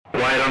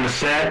Quiet on the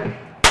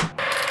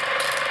set.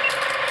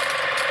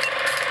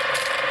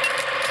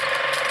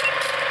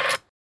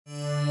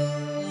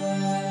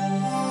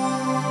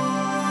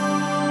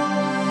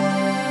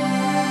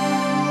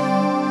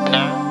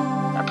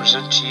 Now, I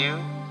present to you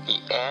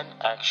the An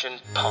Action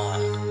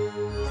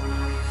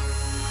Pod.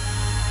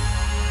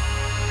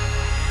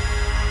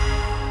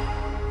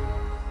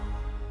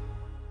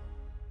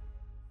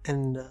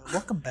 And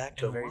welcome back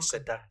to a very welcome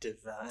seductive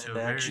to and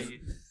a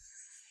action.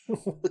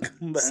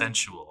 very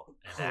sensual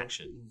in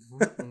action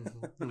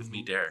with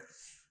me, Derek.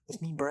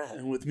 With me, Brad.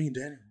 And with me,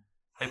 Daniel.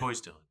 How you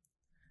boys doing?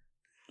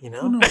 You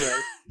Oh, know, no,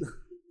 right?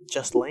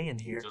 just laying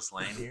here. Just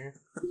laying. here.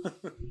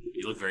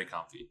 You look very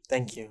comfy,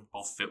 Thank you.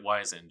 both fit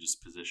wise and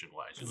just position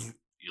wise.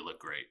 You look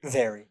great.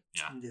 Very.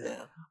 Yeah.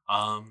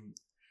 Yeah.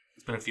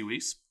 It's been a few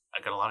weeks.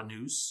 I got a lot of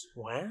news,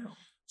 Wow.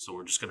 so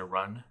we're just gonna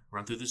run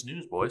through this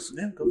news, boys.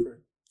 Yeah, go for it.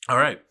 All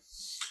right.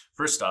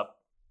 First up,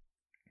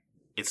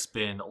 it's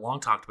been long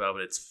talked about,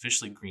 but it's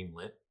officially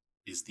greenlit.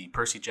 Is the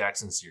Percy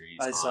Jackson series?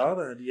 I saw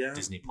that, yeah.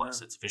 Disney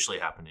Plus. Yeah. It's officially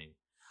happening.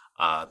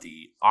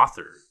 The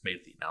author made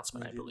the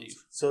announcement, I believe.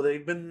 So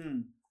they've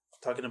been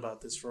talking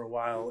about this for a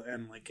while,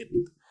 and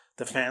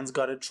the fans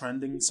got it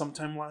trending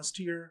sometime last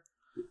year.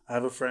 I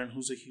have a friend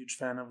who's a huge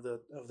fan of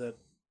the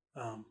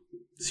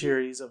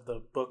series, of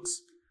the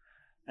books,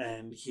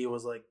 and he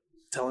was like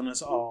telling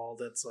us all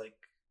that's like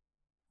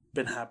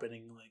been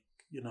happening, like,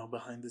 you know,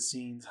 behind the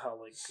scenes,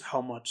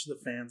 how much the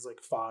fans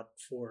like fought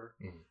for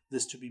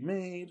this to be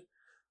made,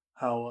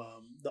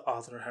 how the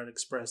author had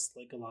expressed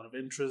like a lot of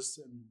interest,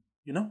 and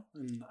you know,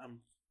 and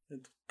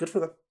it's good for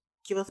them.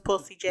 Give us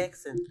Percy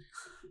Jackson.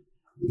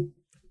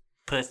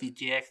 Percy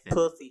Jackson.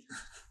 Pussy.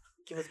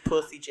 Give us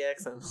Percy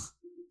Jackson.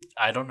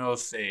 I don't know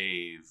if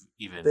they've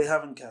even They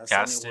haven't cast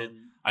casted.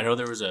 anyone. I know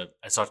there was I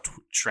saw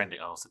trending.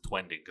 I was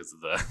twending because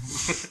of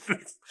the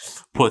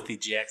Percy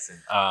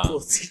Jackson.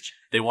 Percy Jackson.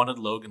 They wanted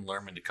Logan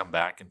Lerman to come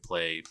back and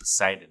play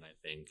Poseidon, I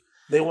think.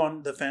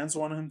 The fans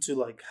want him to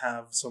like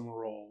have some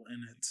role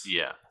in it.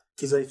 Yeah.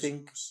 Because I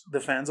think the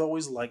fans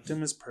always liked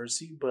him as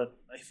Percy, but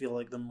I feel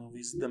like the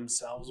movies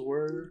themselves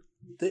were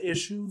the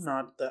issue,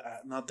 not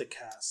the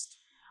cast.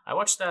 I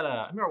watched that.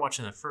 I remember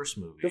watching the first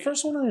movie. The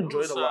first one I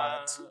enjoyed was, a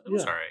lot. It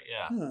was Yeah. alright,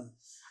 yeah. Yeah,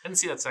 I didn't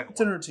see that second it's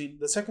one. entertaining.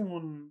 The second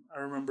one, I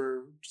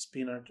remember just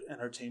being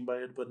entertained by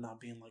it, but not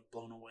being like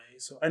blown away.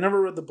 So I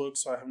never read the book,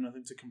 so I have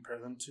nothing to compare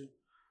them to.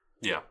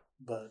 Yeah.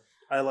 But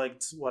I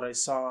liked what I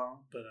saw,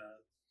 but it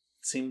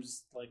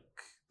seems like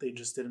they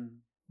just didn't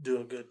do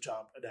a good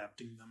job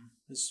adapting them,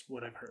 is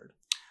what I've heard.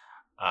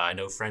 I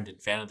know friend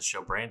and fan of the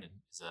show, Brandon,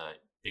 is a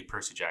big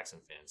Percy Jackson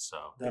fan, so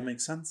That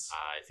makes sense.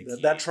 I think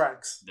That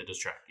tracks. That does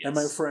track, yes. And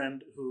my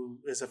friend who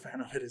is a fan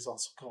of it is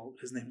also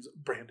his name's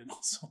Brandon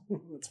also.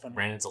 That's funny.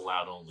 Brandon's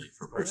allowed only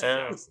for Percy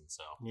Yeah. Jackson,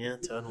 so. Yeah,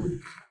 totally.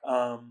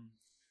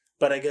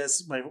 But I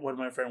guess what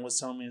my friend was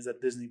telling me is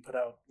that Disney put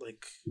out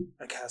like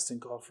a casting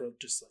call for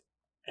just like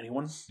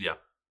anyone. Yeah.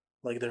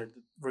 Like they're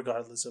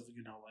regardless of,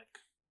 you know, like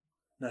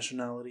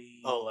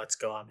nationality, Oh, let's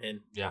go. I'm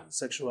in. Yeah.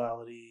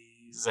 sexuality,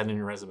 Send in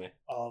your resume.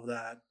 all of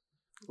that.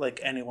 Like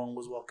anyone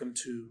was welcome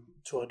to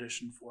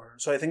audition for.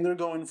 So I think they're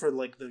going for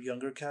like the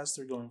younger cast.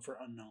 They're going for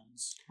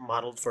unknowns.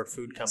 Modeled for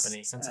food Yes.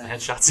 company. Send some Uh,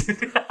 headshots.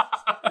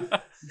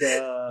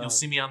 You'll The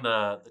see me on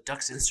the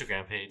Ducks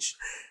Instagram page.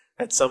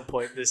 At some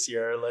point this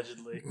year,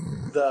 allegedly.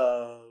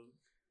 the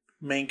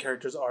main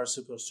characters are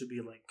supposed to be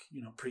like,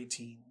 you know,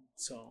 preteen.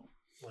 So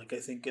like I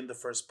think in the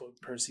first book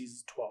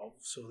Percy's 12,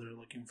 so they're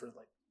looking for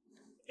like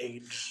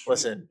age.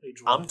 Listen,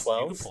 age I'm wise.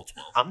 12. You can pull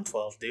 12. I'm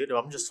 12, dude.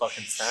 I'm just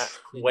fucking fat.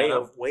 Clean Way, that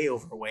up. way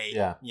overweight.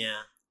 Yeah.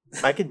 Yeah.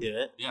 I can do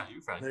it. Yeah,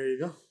 you're fine. There you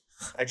go.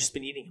 I've just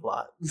been eating a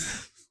lot.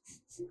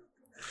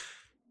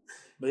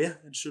 But yeah,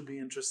 it should be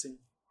interesting.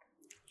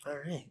 All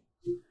right.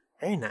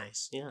 Very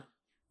nice. Yeah.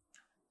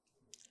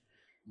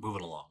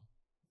 Moving along.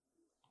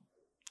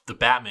 The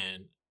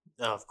Batman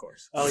Oh, of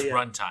course. Oh yeah,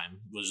 runtime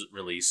was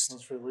released,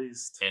 was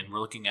released. and we're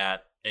looking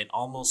at an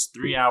almost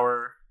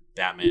 3-hour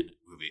Batman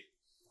movie.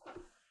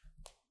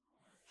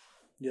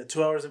 Yeah,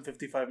 2 hours and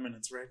 55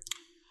 minutes, right?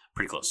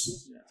 Pretty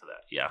close Yeah. to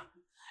that, yeah.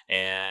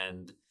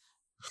 And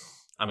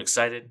I'm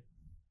excited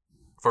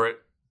for it.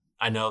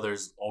 I know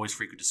there's always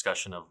frequent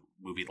discussion of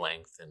movie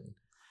length, and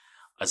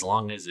as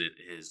long as it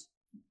is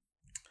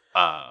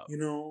You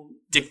know,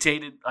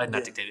 dictated, not Yeah.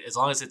 dictated, as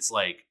long as it's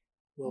like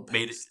well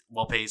made paced.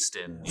 well paced,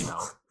 and Yeah. you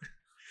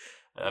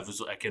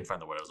know, I can't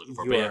find the word I was looking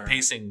for, You but yeah, are-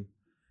 pacing.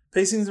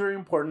 Pacing is very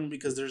important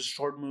because there's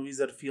short movies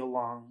that feel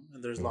long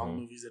and there's long Mhm.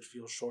 movies that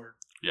feel short.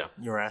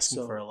 You're asking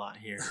So- for a lot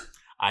here.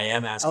 I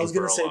am I asking was for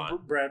gonna a say,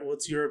 lot. Brad,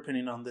 what's your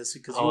opinion on this?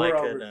 Because you Oh,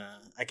 were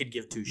I could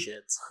give two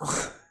shits.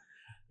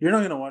 you're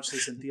not gonna watch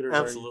this in theaters, are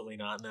you? Absolutely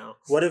not. No.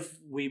 What if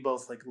we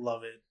both like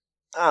love it?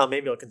 Oh,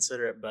 maybe I'll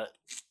consider it, but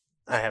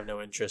I have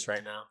no interest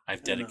right now.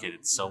 I've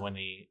dedicated so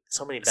many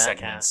So many back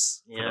segments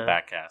casts. for the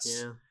back cast.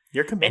 Yeah.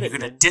 You're And committed. you're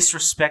gonna man.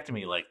 disrespect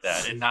me like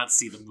that and not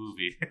see the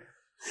movie.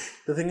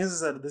 The thing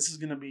is that this is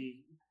gonna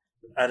be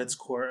at its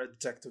core a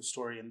detective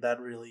story, and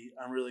I'm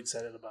really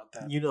excited about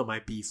that. You know my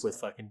beef with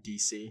fucking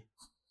DC.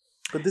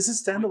 But this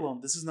is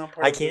standalone. This is not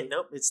part. I of can't. the-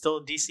 Nope. It's still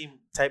a DC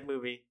type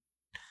movie.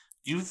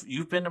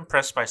 You've been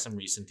impressed by some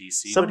recent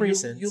DC. Some But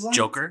recent. you like,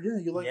 Joker? Yeah,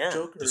 you like Yeah.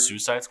 Joker. The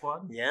Suicide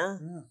Squad. Yeah.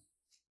 Yeah.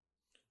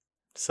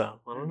 So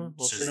I don't know.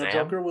 We'll see. You know, Shazam?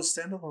 Joker was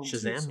standalone. too,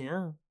 Shazam. so-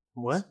 Yeah.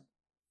 What?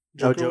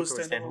 Joker Joker was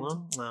was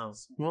standalone.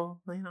 standalone. too. Oh,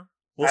 well,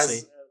 we'll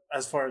as, see.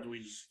 As far as we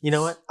know. You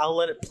know what? I'll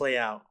let it play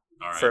out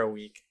All right. for a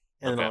week,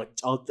 and Okay. then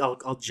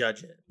I'll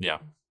judge it. Yeah.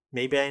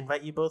 Maybe I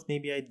invite you both.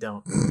 Maybe I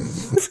don't.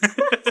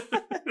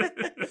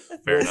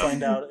 Fair We'll enough.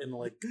 find out in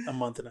like a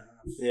month and a half.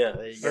 Yeah.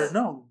 There you Or go.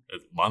 no, A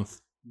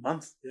month.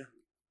 month. Yeah.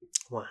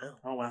 Wow.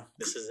 Oh wow.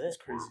 This is It's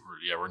it. crazy.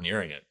 We're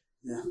nearing it.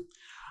 Yeah.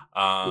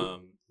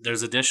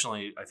 There's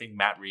additionally, I think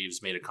Matt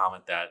Reeves made a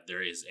comment that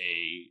there is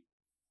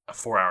a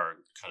 4-hour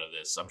cut of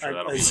this. I'm sure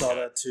that'll I be saw like a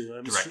that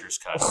too. director's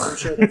cut. I'm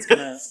sure that's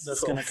gonna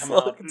So come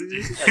fuck, out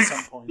dude. at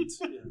some point.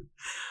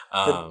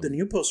 Yeah. The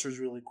new poster is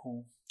really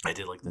cool. I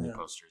did like the new Yeah.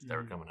 posters that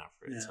were coming out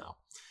for it. Yeah. So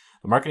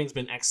the marketing's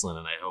been excellent,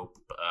 and I hope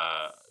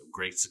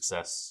great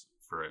success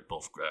for it,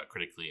 both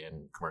critically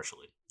and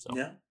commercially. So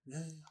Yeah.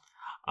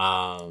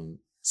 Yeah.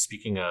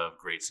 speaking of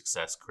great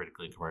success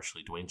critically and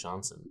commercially, Dwayne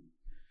Johnson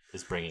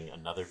is bringing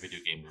another video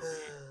game movie.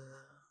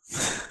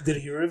 Did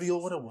he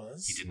reveal what it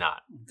was? He did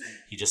not.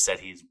 He just said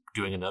he's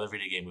doing another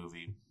video game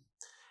movie.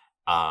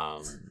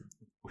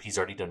 He's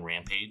already done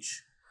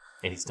Rampage,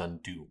 and he's done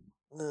Doom.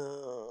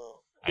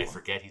 No. I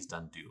forget he's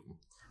done Doom.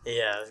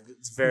 Yeah,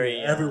 it's very.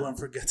 Yeah, everyone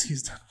forgets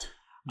he's done.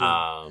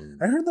 I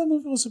I heard that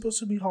movie was supposed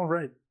to be all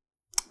right.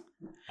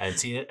 haven't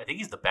seen it. I think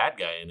he's the bad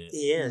guy in it.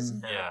 He is.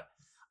 Yeah.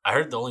 I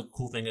heard the only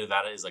cool thing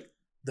about it is like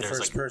The There's,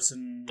 first like-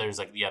 person. there's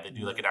like they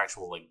do like an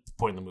actual like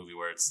point in the movie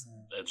where it's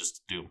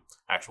just Doom,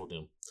 actual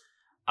Doom.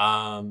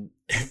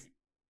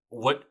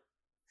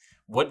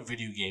 What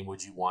video game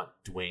would you want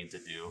Dwayne to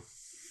do?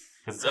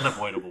 Because it's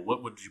unavoidable.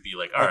 What would you be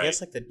like? All I right,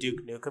 guess like the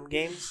Duke Nukem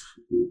games.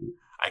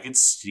 I could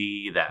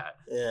see that.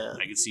 Yeah.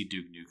 I could see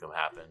Duke Nukem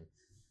happen.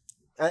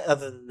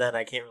 Other than that,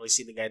 I can't really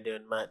see the guy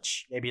doing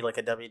much. Maybe like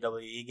a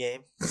WWE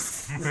game.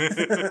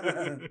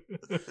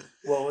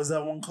 What was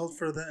that one called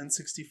for the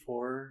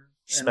N64?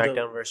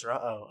 SmackDown versus Raw.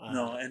 Oh,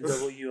 No,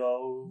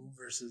 NWO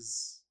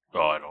versus. Oh,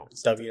 I don't.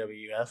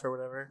 WWF or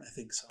whatever. I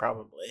think so.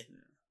 Probably.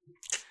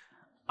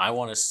 I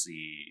want to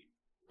see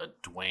a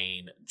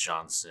Dwayne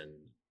Johnson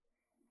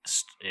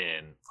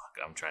in.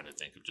 Fuck, I'm trying to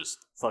think of just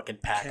Fucking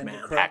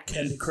Pac-Man.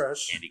 Candy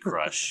Crush. Candy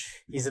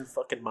Crush. He's in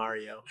fucking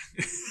Mario.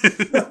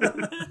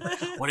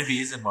 What if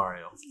he is in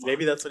Mario?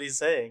 Maybe that's what he's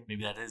saying.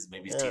 Maybe that is.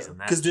 Maybe he's Yeah. teasing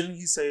that. Because didn't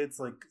he say it's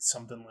like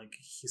something like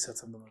he said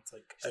something that's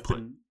like He's I've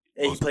been.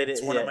 Yeah, he played it.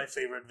 It's one yeah. of my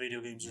favorite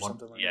video games or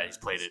something like yeah, that. he's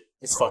played it.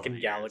 It's for fucking over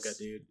the years. Galaga,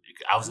 dude.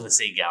 I was gonna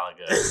say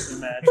Galaga.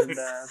 Imagine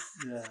that.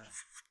 Yeah.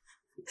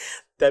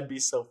 That'd be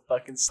so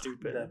fucking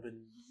stupid. That'd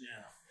been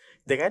yeah.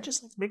 The guy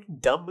just likes making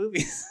dumb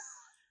movies.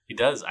 He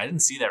does. I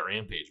didn't see that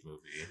Rampage movie.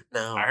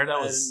 No. I heard that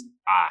was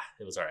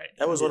it was alright.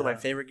 That was one of my Yeah.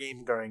 favorite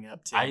games growing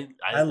up, too. I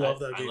love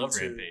that game I love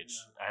too, Rampage.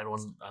 yeah. I had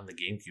one on the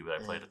GameCube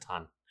that I played a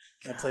ton.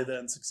 I played the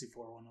N64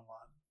 one a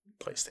lot.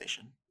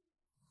 PlayStation.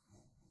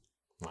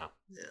 Wow,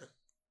 Yeah.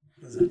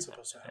 Is that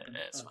supposed to happen?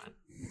 it's Okay.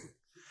 fine.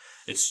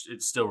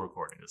 It's still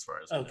recording as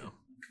far as I Okay. know.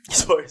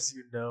 As far as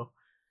you know.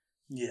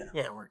 Yeah.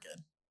 Yeah, we're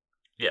good.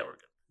 Yeah, we're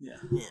good. Yeah.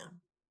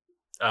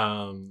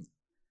 Yeah.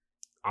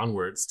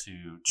 Onwards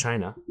to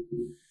China.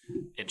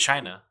 In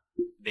China,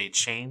 they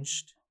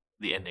changed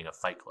the ending of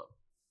Fight Club.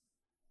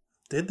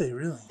 Did they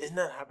really? Isn't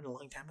that happened a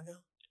long time ago?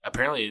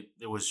 Apparently,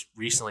 it was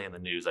recently in the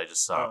news. I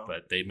just saw it, Oh.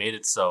 but they made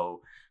it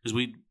so because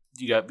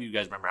you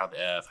guys remember how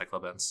the Fight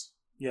Club ends?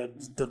 Yeah.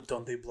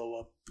 Don't they blow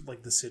up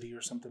like the city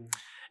or something?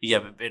 Yeah,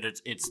 but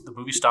it's the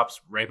movie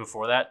stops right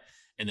before that,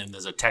 and then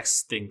there's a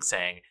text thing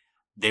saying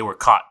they were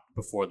caught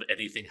before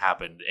anything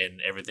happened,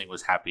 and everything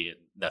was happy and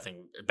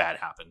nothing bad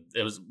happened.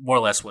 It was more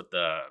or less what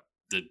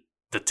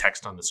the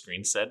text on the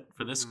screen said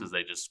for this because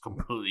they just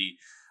completely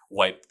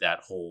wiped that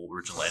whole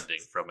original ending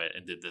from it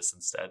and did this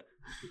instead.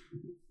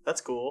 That's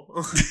cool.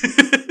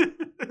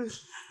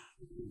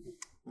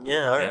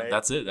 Yeah, all right. Yeah,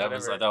 that's it. That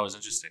Whatever. was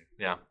interesting.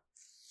 Yeah,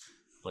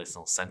 place a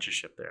little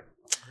censorship there.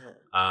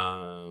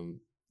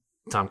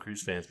 Tom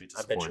Cruise fans be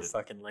I bet your disappointed.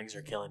 fucking legs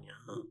are killing you,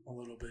 huh? A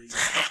little bit.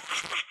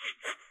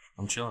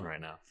 I'm chilling right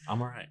now.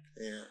 I'm all right.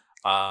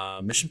 Yeah.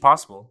 Mission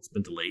Possible has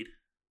been delayed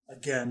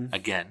Again.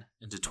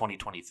 into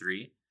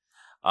 2023.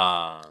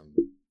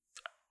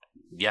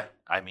 Yeah,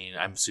 I mean,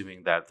 I'm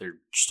assuming that they're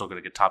still going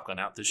to get Top Gun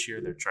out this year.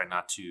 They're trying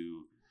not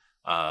to,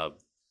 I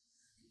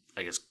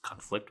guess,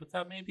 conflict with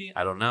that. Maybe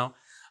I don't know.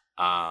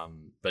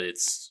 But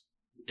it's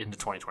into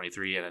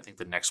 2023, and I think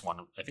the next one.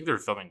 I think they're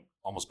filming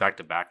almost back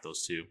to back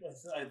those two.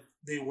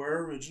 They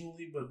were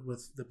originally, but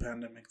with the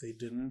pandemic, they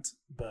didn't.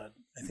 But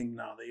I think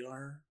now they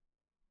are.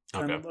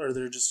 Kind of, or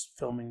they're just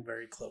filming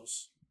very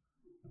close.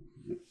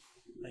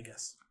 I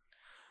guess.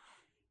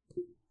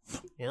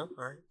 Yeah, all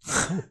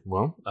right.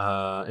 Well,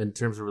 in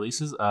terms of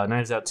releases,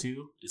 Knives Out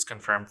 2 is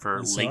confirmed for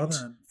I saw late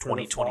that for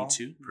the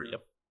 2022. fall.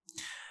 Yep.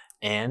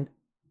 And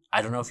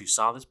I don't know if you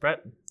saw this,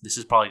 Brett. This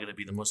is probably going to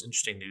be the most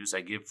interesting news I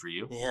give for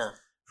you. Yeah.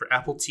 For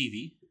Apple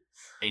TV,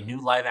 a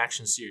new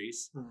live-action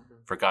series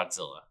for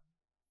Godzilla.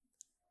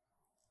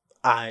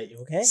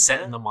 Okay.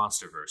 Set in the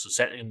MonsterVerse. So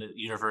set in the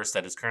universe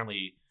that is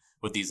currently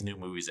with these new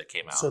movies that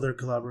came out. So they're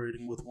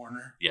collaborating with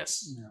Warner.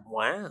 Yes. Yeah.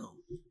 Wow.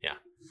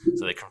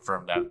 So they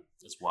confirmed that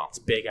as well. It's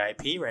big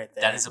IP right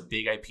there. That is a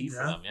big IP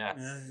for them, yeah.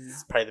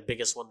 It's probably the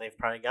biggest one they've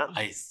probably gotten.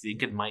 I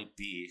think it might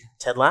be.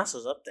 Ted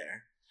Lasso's up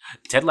there.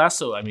 Ted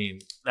Lasso, I mean,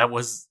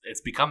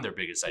 it's become their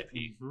biggest IP.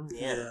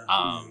 Yeah.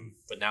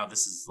 But now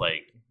this is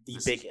like The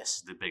this biggest.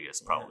 is the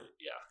biggest, probably.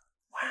 Yeah.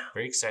 Wow.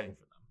 Very exciting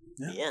for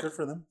them. Yeah, Yeah. good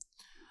for them.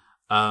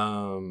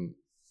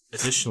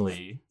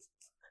 Additionally,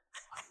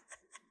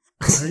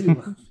 Why are you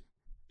laughing?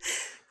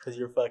 Because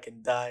you're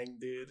fucking dying,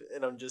 dude,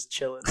 and I'm just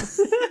chilling.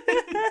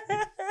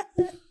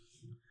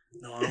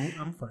 No,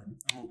 I'm fine.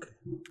 I'm okay.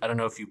 I don't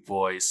know if you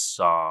boys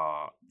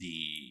saw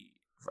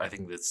I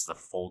think that's the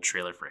full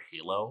trailer for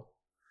Halo.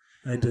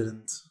 I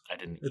didn't. I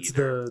didn't It's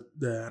either.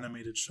 the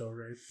animated show,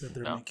 right? That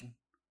they're No. making.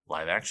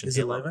 Live action. Is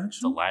it Halo. live action?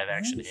 It's a live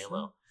action Oh,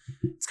 Halo.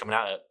 It's coming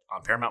out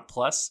on Paramount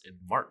Plus in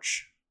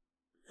March.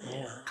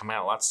 Yeah. Coming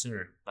out a lot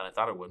sooner than I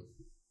thought it would.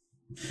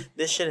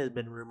 This shit has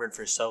been rumored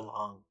for so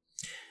long.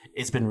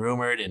 It's been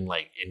rumored and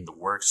like in the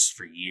works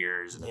for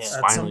years, and it's Yeah.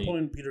 At some finally.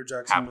 point, Peter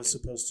Jackson happening. was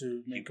supposed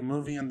to make a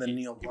movie, and then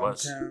Neil he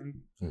was. Blomkamp.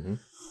 Mhm.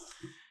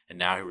 And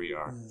now here we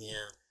are.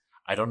 Yeah.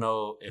 I don't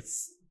know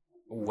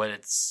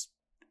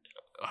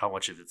how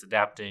much of it's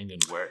adapting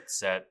and where it's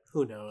set.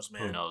 Who knows,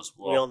 man? Who knows?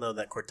 We all know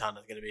that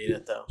Cortana's going to be in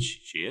it, though.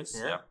 She is.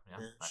 Yeah. Yeah.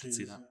 I can Jeez,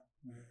 see that.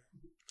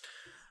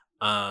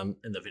 yeah.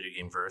 In the video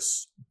game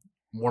verse,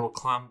 Mortal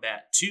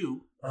Kombat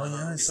 2 Oh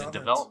yeah, I is saw in that.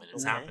 development.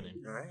 It's Okay.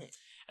 happening. All right.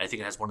 I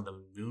think it has one of the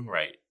Moon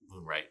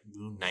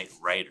Knight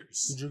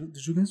writers.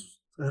 Did you guys?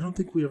 I don't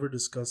think we ever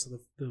discussed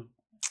the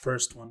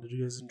first one. Did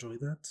you guys enjoy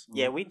that?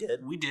 Yeah, we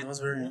did. We It did was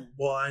very Yeah.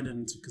 well. I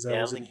didn't because Yeah, I I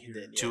don't wasn't think you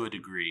here. did. to a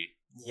degree.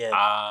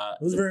 Yeah.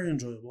 It was very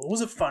enjoyable. It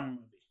was a fun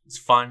movie. It's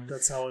fun.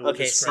 That's how I would Okay,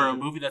 For a describe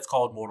it. movie that's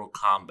called Mortal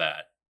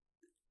Kombat,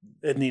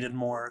 It needed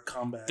more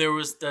combat. there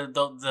was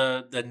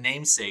the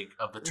namesake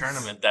of the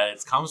tournament that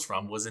it comes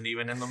from wasn't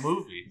even in the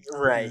movie.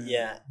 Right.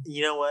 Yeah.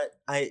 You know what?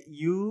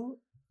 You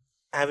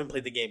haven't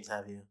played the games,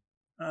 have you?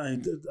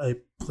 I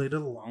played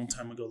it a long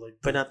time ago, like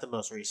But not the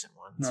most recent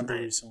ones. not the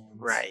right? recent ones.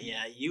 Right.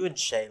 Yeah. You and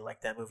Shay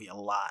like that movie a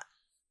lot.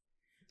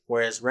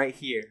 Whereas right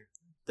here,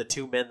 the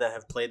two men that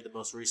have played the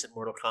most recent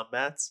Mortal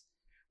Kombats,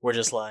 we're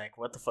just like,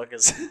 what the fuck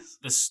is this?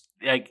 This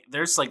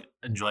there's like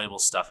enjoyable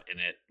stuff in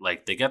it.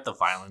 Like they get the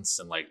violence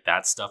and like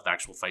that stuff. The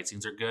actual fight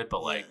scenes are good,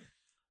 but like Yeah.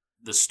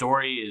 the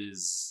story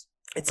is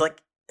It's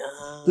like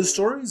The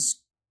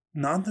story's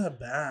not that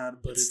bad,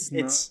 but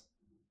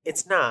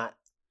it's not.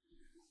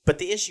 But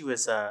the issue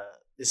is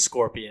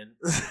Scorpion,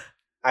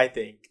 I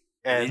think.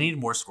 And they need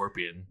more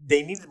Scorpion.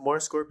 they needed more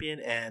Scorpion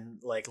and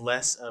like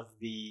less of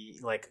the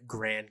like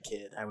grand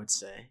kid, I would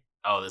say.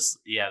 Oh, this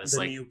the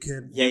like new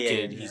kid. Yeah, new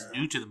kid. yeah. He's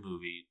new to the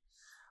movie.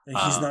 And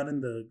he's Um, not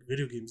in the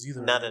video games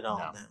either. Not at all.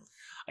 No. No.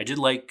 I did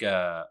like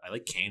I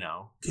like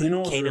Kano.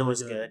 Kano Kano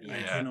was was really good, Yeah,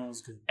 yeah. Kano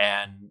was good.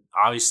 And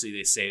obviously,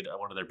 they saved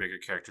one of their bigger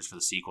characters for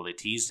the sequel. They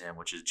teased him,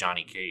 which is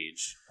Johnny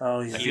Cage. Oh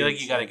yeah. I feel like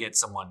you got to get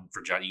someone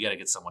for Johnny. You got to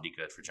get somebody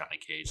good for Johnny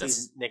Cage. That's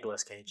He's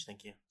Nicolas Cage,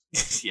 thank you.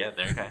 yeah,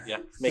 there. Okay, yeah.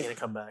 Making a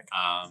comeback.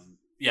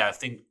 Yeah. I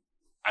think.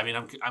 I mean,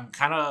 I'm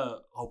kind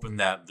of hoping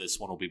that this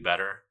one will be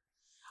better.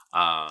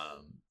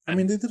 I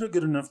mean, they did a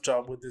good enough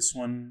job with this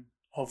one.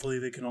 Hopefully,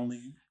 they can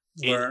only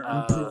learn,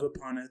 improve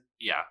upon it.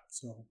 Yeah,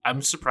 So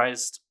I'm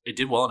surprised it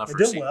did well enough. it for a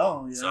did sequel.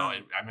 well. Yeah, So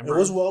I remember it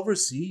was well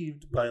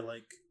received by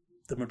like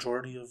the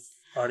majority of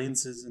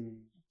audiences, and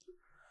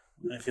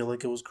I feel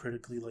like it was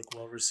critically like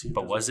well received.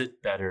 But was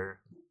it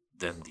better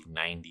than the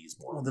 '90s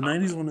Mortal Well, the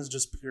Kombat? '90s one is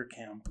just pure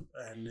camp,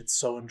 and it's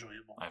so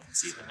enjoyable. I haven't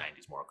seen the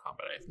 '90s Mortal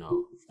Kombat. I have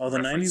no. Oh, the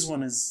reference. '90s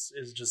one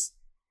is just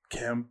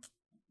camp,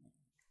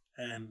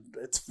 and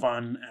it's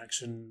fun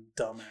action,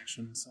 dumb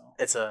action. So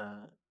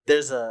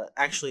There's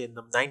actually in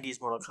the 90s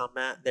Mortal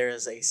Kombat, there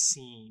is a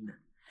scene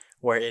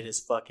where it is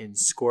fucking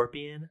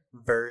Scorpion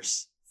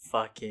versus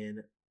fucking,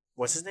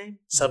 what's his name?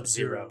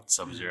 Sub-Zero.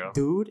 Sub-Zero.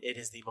 Dude, it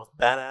is the most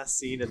badass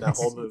scene in that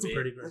whole it's movie.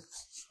 pretty great,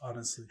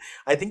 honestly.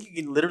 I think you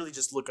can literally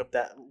just look up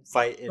that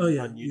fight Oh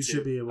yeah, on YouTube. you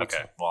should be able Okay,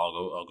 to. well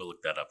I'll go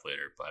look that up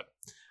later. But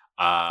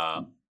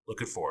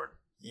looking forward.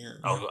 Yeah.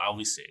 I'll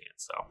be seeing it.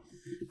 So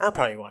I'll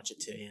probably watch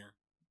it too,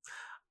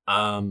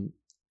 yeah.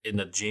 in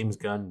the James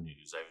Gunn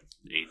news, I have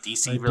a I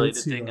DC did related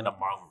see thing and a that.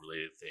 Marvel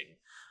related thing.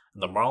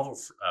 The Marvel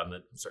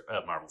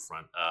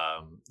front,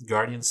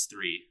 Guardians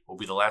 3 will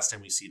be the last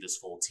time we see this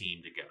full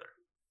team together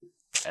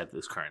at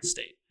this current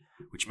state,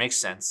 which makes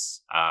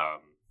sense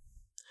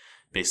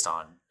based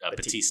on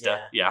Batista.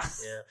 Yeah.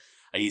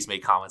 Yeah. He's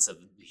made comments that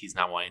he's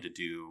not wanting to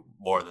do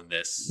more than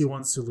this. He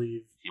wants to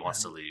leave. He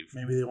wants to leave.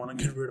 Maybe they want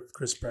to get rid of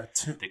Chris Pratt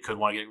too. They could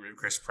want to get rid of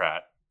Chris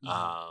Pratt.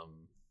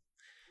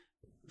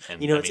 And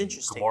You know, it's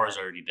interesting Gamora's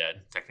that- already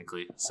dead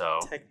technically, so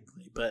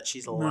Technically, but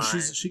she's No, alive.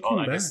 she came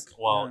I back. guess.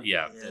 Well,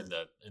 yeah. yeah,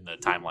 Yeah. in the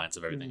timelines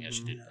of everything, yeah,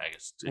 she did. Mhm. I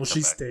guess. did Well, come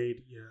she back.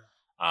 stayed.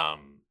 Yeah.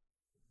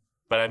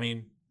 But I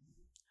mean,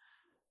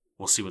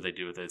 we'll see what they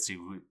do with it. See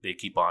who they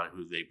keep on,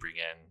 who they bring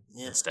in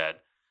Yeah.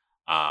 instead.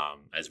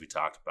 As we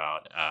talked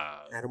about,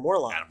 Adam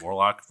Warlock. Adam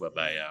Warlock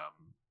by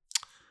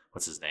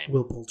what's his name?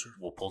 Will Poulter.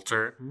 Will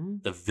Poulter. Hmm?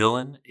 The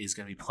villain is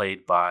going to be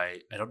played by,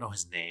 I don't know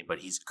his name, but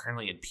he's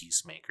currently in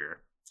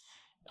Peacemaker.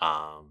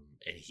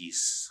 And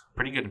he's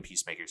pretty good in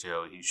Peacemaker,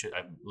 so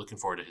I'm looking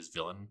forward to his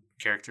villain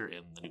character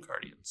in the New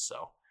Guardians.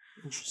 So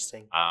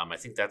Interesting. I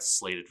think that's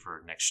slated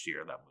for next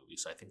year, that movie.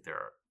 So I think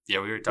we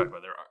already talked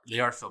about they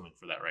are filming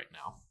for that right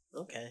now.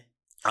 Okay.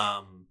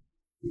 What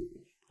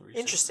were you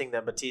saying? Interesting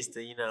that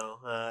Batista,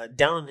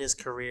 down in his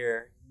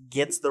career,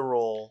 gets the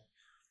role,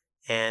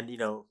 and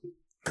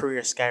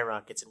career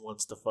skyrockets and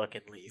wants to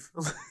fucking leave.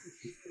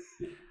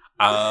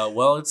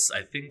 Well, it's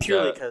I think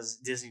Purely because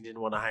Disney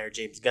didn't want to hire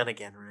James Gunn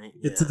again, right?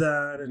 It's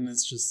that, and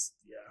it's just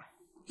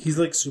he's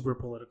like super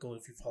political.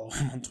 If you follow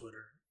him on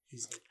Twitter,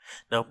 he's like,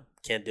 Nope,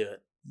 can't do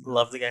it.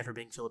 Love the guy for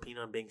being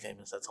Filipino and being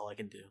famous. That's all I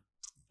can do.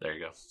 There you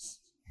go.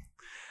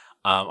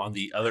 On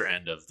the other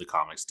end of the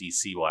comics,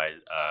 DC wise,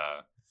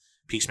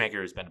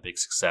 Peacemaker has been a big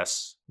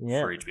success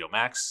for HBO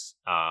Max.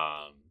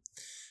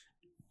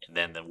 And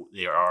then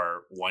they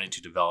are wanting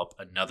to develop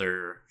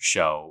another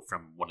show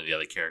from one of the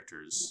other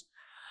characters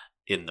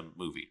in the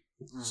movie.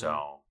 Mhm.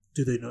 So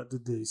do they know?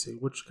 Did they say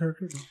which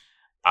character? No.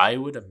 I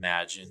would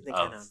imagine They of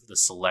kind of- the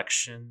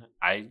selection,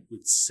 I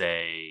would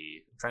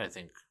say, I'm trying to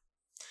think,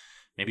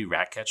 maybe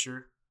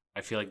Ratcatcher.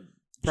 I feel like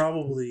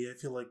Probably. I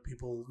feel like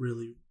people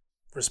really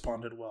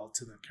responded well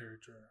to that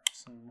character.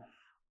 So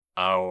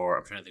or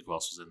I'm trying to think who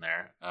else was in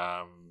there.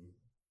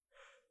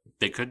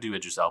 They could do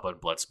Idris Elba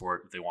and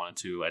Bloodsport if they wanted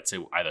to. I'd say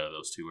either of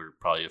those two are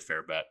probably a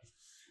fair bet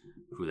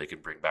who they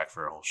could bring back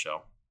for a whole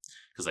show.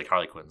 Because like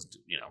Harley Quinn's,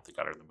 they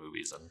got her in the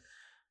movies, and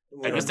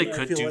I guess they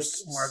could I feel do like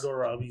Margot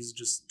Robbie's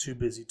just too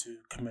busy to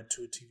commit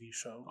to a TV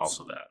show.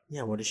 also so that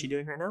Yeah, what is she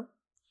doing right now?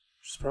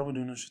 she's probably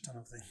doing a shit ton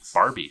of things.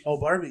 Barbie. Oh,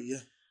 Barbie, yeah.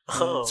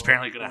 Oh, It's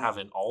apparently going to have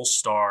an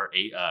all-star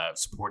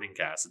supporting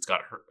cast. It's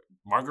got her,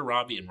 Margot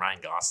Robbie, and Ryan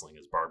Gosling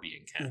as Barbie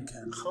and Ken. And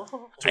Ken.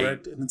 Oh.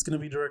 And it's going to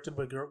be directed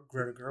by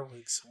Greta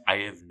Gerwig. So. I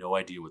have no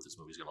idea what this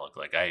movie's going to look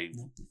like.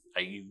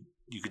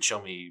 You could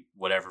show me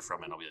whatever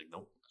from it, and I'll be like,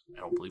 nope, I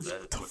don't believe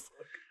that.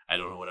 I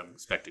don't know what I'm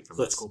expecting from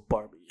Let's this. go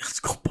Barbie. Let's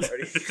go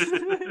Barbie.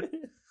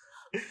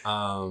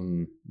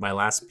 My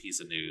last piece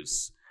of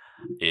news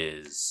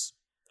is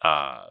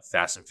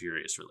Fast and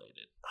Furious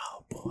related.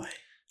 Oh boy.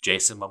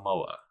 Jason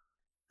Momoa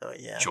Oh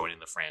yeah. joining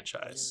the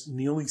franchise.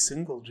 Newly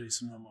single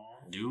Jason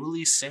Momoa.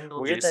 Newly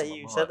single Weird Jason that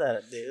you Momoa. said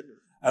that, dude.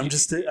 I'm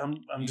just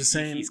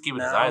saying. He's keeping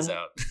now, his eyes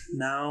out.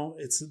 Now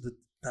it's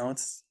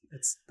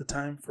the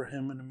time for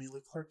him and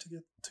Emilia Clarke to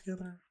get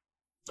together.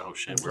 Oh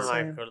shit! I'm Oh, just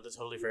I saying.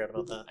 totally forgot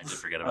about that. I did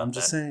forget about I'm that.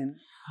 just saying,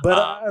 but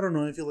Uh, I don't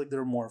know. I feel like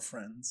they're more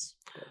friends.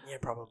 Yeah,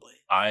 probably.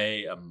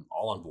 I am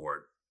all on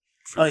board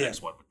for Oh, the yeah.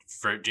 next one.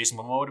 For Jason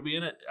Momoa to be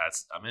in it,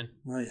 I'm in.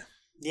 Oh yeah,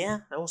 Yeah,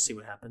 I will see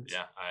what happens.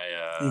 Yeah,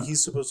 And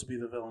he's supposed to be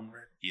the villain,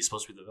 right? he's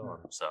supposed to be the villain.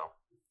 So,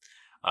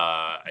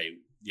 I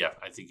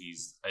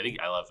think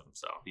I love him.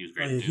 So he was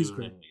great. Oh, yeah, in he's Dune,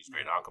 great. and he's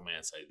great in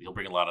Aquaman. So he'll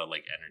bring a lot of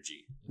like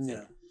energy.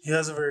 Yeah, he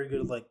has a very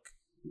good like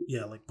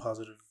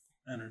positive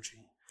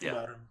energy Yeah.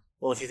 about him.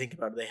 Well, if you think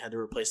about it, they had to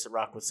replace The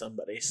Rock with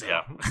somebody. So.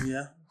 Yeah,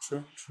 Yeah,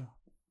 true.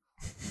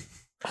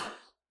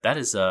 that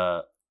is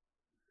all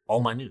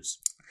my news.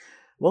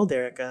 Well,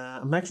 Derek,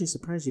 I'm actually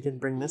surprised you didn't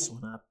bring this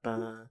one up.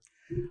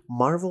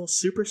 Marvel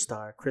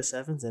superstar Chris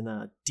Evans and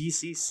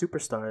DC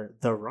superstar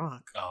The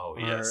Rock Oh are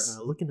yes,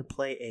 looking to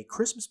play a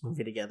Christmas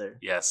movie together,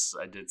 yes,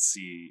 I did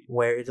see.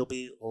 where it'll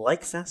be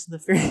like Fast and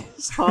the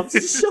Furious. Hobbs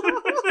and Shaw.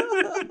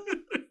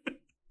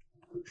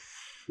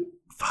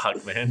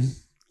 Fuck, man.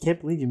 Can't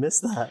believe you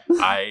missed that.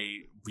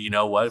 You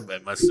know what?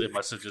 It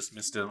must have just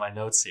missed it in my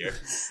notes here.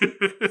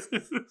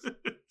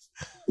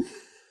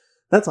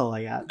 That's all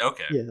I got.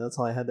 Okay, Yeah, that's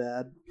all I had to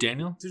add.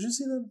 Daniel. Did you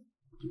see that?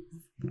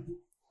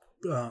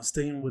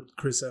 Staying with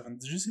Chris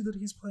Evans, did you see that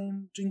he's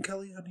playing Gene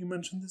Kelly? Had you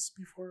mentioned this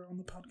before on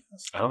the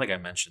podcast? I don't think I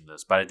mentioned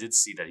this, but I did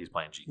see that he's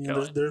playing Gene Yeah,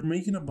 Kelly. they're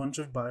making a bunch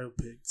of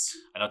biopics.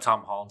 I know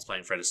Tom Holland's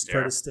playing Fred Astaire.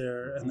 Fred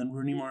Astaire, and then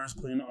Rooney Mara's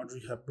playing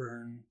Audrey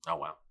Hepburn. Oh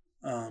wow.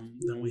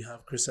 Then we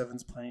have Chris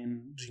Evans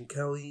playing Gene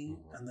Kelly,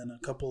 and then a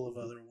couple of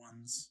other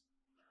ones.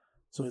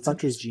 So it's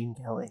Fuck is Gene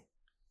Kelly?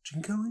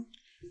 Gene Kelly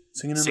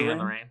Singing Singing in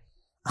the Rain.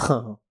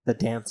 Oh, the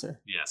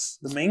dancer. Yes.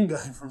 The main guy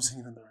from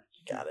Singing in the Rain.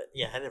 Got it.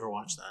 Yeah, I never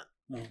watched that.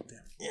 Oh damn!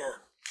 Yeah.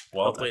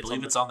 Well, Hopefully I it's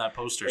believe on it's on that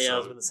poster. Yeah, I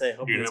was So going to say,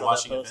 hopefully you're it's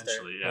watching on that poster.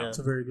 eventually, yeah. It's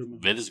a very good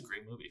movie. it is a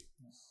great movie.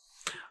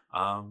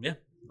 Yeah.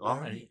 Well,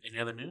 Alright. any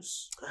other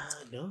news?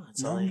 No,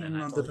 that's No, all I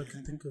not that I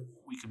can think of.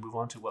 We can move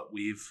on to what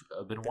we've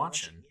been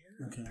watching.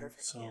 Yeah, Okay,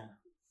 perfect. so Yeah.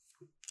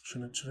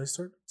 should I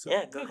start? So,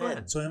 Yeah, go go ahead.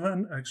 ahead. So I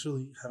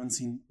haven't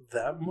seen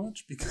that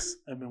much because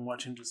I've been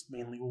watching just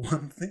mainly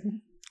one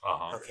thing,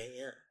 Uh-huh. Okay,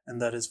 yeah.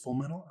 and that is Full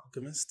Metal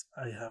Alchemist.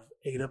 I have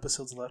 8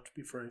 episodes left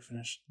before I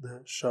finish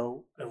the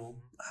show. I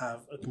will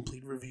have a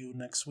complete review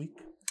next week.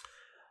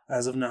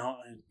 As of now,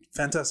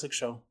 fantastic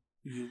show.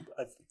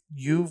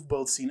 You've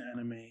both seen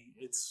anime.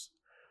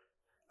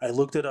 I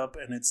looked it up,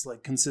 and it's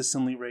like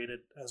consistently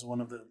rated as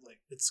one of the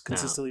it's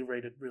consistently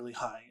rated really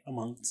high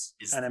amongst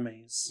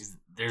animes.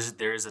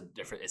 There is a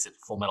different. Is it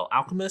Full Metal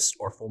Alchemist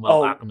or Full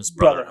Metal Alchemist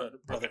Brotherhood?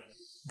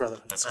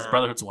 Brotherhood. That's because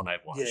Brotherhood's the one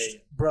I've watched. Yeah.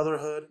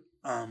 Brotherhood.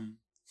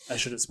 I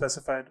should have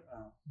specified,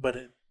 but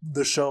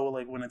the show,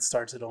 like when it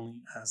starts, it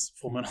only has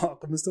Full Metal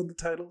Alchemist on the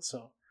title,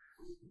 so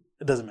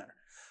it doesn't matter.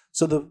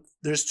 So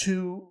there's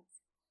two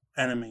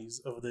animes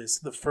of this.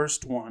 The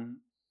first one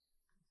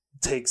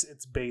takes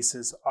its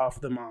basis off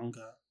the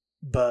manga,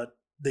 but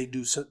they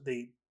do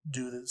something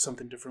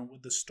different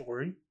with the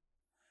story.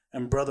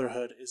 And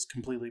Brotherhood is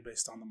completely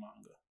based on the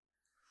manga.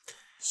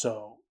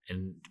 So,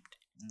 and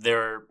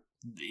they're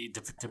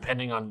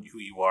depending on who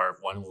you are,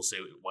 one will say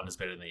one is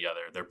better than the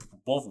other. They're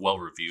both well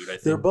reviewed. I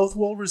think they're both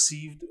well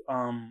received,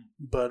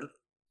 but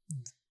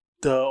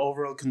the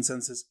overall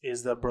consensus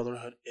is that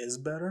Brotherhood is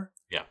better.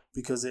 Yeah,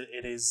 because it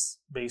is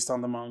based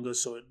on the manga,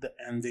 so the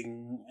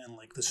ending and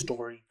like the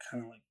story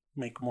kind of like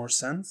make more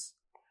sense.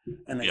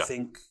 And I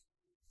think,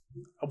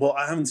 well,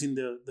 I haven't seen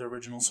the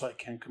original, so I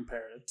can't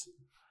compare it.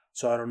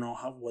 So I don't know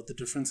what the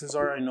differences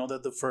are. I know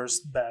that the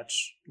first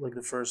batch, like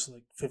the first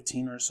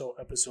 15 or so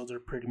episodes, are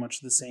pretty much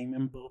the same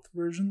in both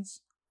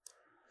versions.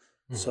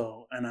 Mm-hmm.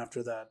 So, and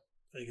after that,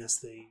 I guess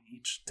they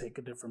each take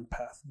a different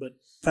path. But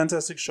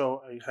fantastic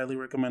show. I highly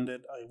recommend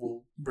it. I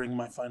will bring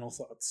my final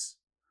thoughts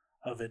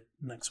of it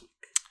next week.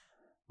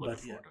 Looking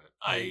forward to it.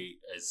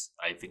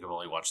 I think I've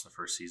only watched the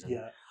first season.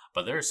 Yeah.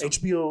 But there's some...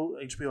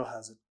 HBO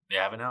has it. They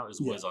have it now? It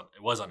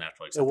was on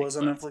Netflix. It was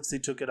on Netflix. They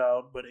took it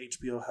out, but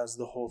HBO has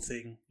the whole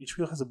thing.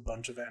 HBO has a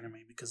bunch of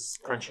anime because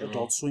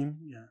Adult Swim.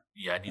 Yeah.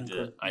 Yeah, I need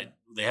to.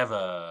 They have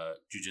a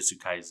Jujutsu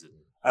Kaisen.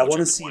 I want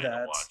to see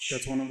that.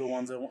 That's one of the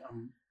ones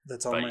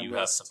that's on my list. But you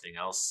have something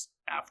else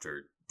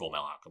after Full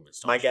Metal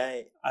Alchemist. My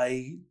guy.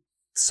 I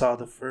saw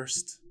the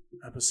first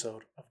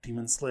episode of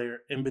Demon Slayer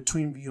in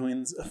between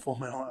viewings of Full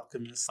Metal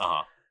Alchemist.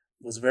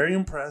 Was very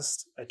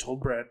impressed. I told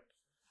Brett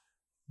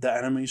the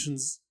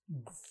animation's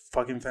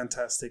fucking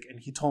fantastic,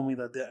 and he told me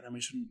that the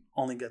animation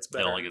only gets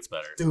better. It only gets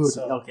better, dude.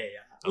 Okay,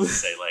 yeah. I was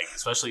gonna say,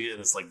 especially in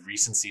this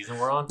recent season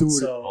we're on, dude.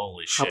 So,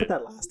 holy shit! How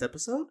about that last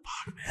episode?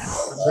 Fuck, man.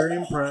 I'm very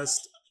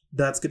impressed.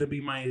 That's gonna be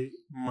my.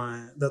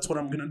 That's what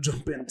I'm gonna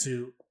jump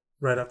into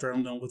right after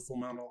I'm done with Full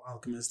Metal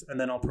Alchemist, and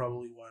then I'll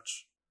probably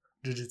watch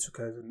Jujutsu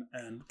Kaisen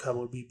and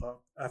Cowboy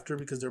Bebop after,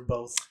 because they're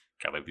both.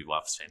 Cowboy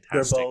Bebop is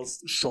fantastic. They're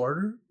both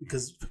shorter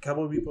because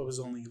Cowboy Bebop is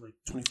only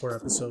 24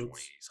 episodes.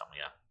 20 something,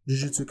 yeah.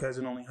 Jujutsu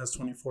Kaisen only has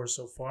 24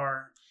 so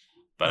far.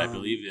 But I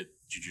believe that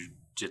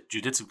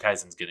Jujutsu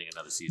Kaisen's getting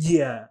another season.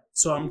 Yeah.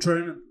 So I'm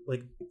trying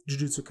to,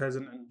 Jujutsu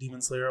Kaisen and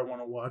Demon Slayer I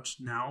want to watch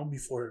now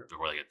before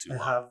they get too long.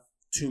 I have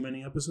too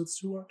many episodes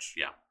to watch.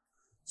 Yeah.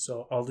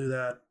 So I'll do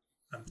that.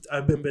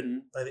 I've been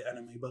bitten by the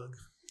anime bug.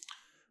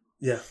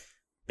 Yeah.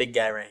 Big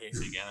guy right here.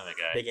 Big anime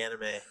guy. Big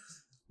anime.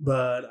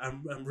 But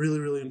I'm really,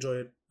 really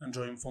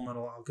enjoying Full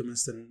Metal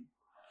Alchemist. And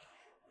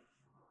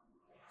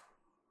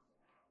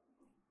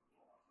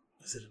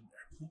is it an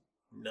airplane?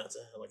 No, it's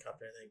a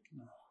helicopter, I think.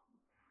 No.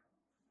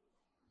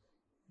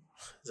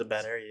 It's a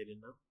bad area, you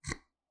didn't know?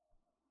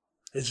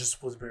 It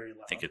just was very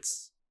loud. I think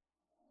it's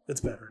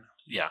better now.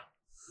 Yeah.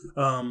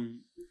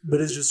 But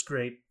it's just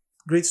great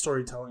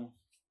storytelling,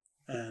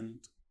 and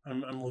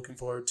I'm looking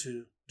forward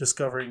to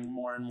discovering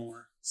more and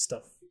more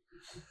stuff.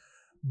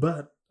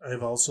 But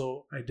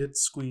I did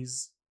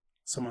squeeze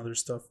some other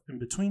stuff in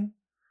between.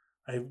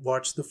 I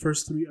watched the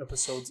first 3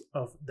 episodes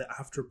of The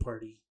After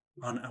Party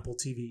on Apple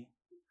TV.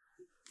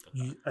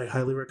 I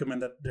highly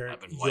recommend that.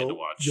 I've been wanting to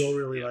watch. You'll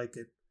really like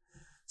it.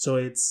 So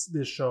it's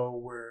this show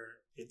where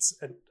it's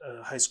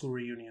a high school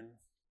reunion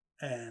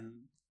and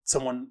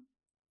someone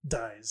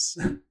dies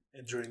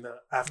during the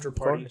after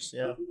party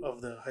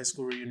of the high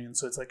school reunion.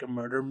 So it's like a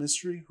murder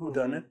mystery,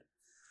 whodunit.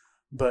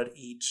 But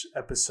each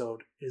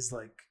episode is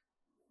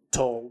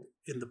told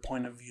in the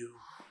point of view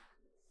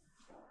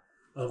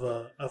of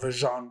a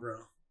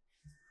genre,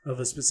 of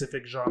a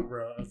specific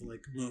genre of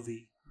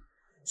movie.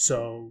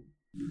 So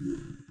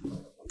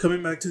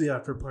coming back to the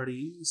after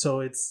party, so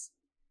it's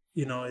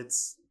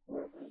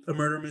a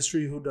murder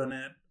mystery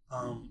whodunit,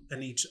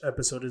 and each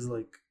episode is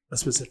a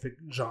specific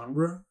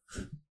genre.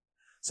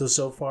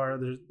 So far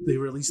they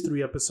released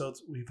 3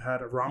 episodes. We've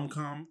had a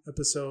rom-com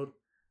episode,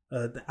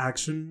 the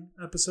action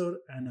episode,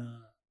 and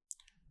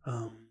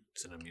a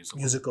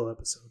musical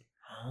episode.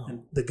 Oh.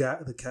 And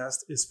the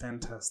cast is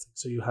fantastic.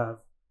 So you have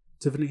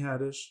Tiffany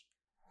Haddish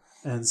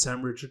and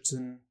Sam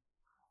Richardson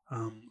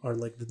are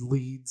the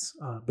leads.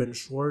 Ben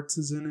Schwartz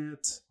is in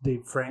it.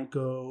 Dave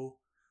Franco,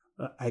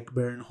 Ike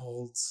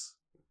Barinholtz,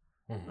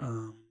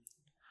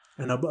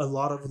 and a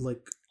lot of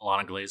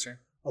Alana Glazer.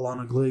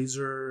 Alana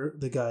Glazer,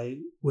 the guy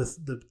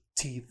with the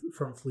teeth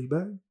from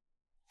Fleabag. The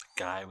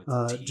guy with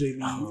the teeth. Jamie.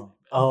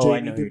 Jamie I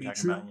know who you're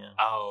talking about. Yeah.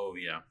 Oh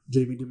yeah.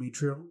 Jamie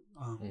Demetrio,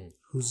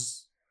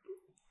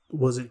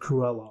 was in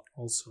Cruella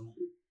also.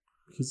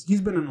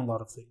 He's been in a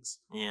lot of things.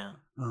 Yeah.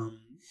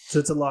 So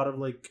it's a lot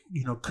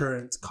of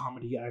current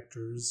comedy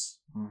actors.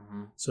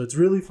 Mm-hmm. So it's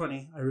really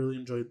funny. I really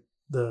enjoyed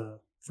the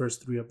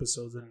first 3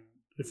 episodes, and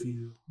if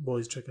you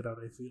boys check it out,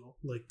 I feel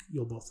like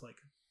you'll both like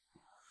it.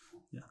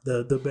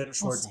 Yeah. The Ben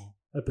Schwartz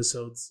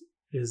episode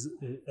is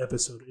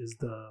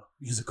the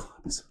musical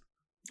episode.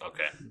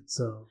 Okay.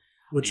 So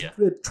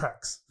it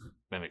tracks.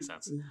 That makes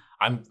sense. Yeah.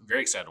 I'm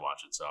very excited to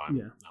watch it. So I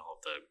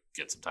hope to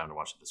get some time to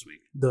watch it this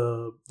week.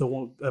 The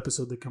one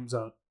episode that comes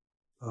out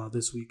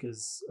this week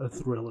is a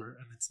thriller,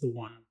 and it's the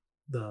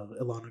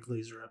Ilana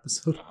Glazer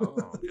episode.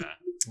 Oh, okay.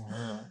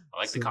 Wow.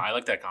 I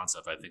like that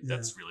concept. I think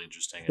that's really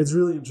interesting. It's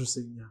really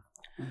interesting,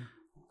 yeah.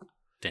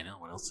 Daniel,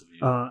 what else have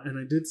you? And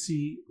I did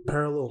see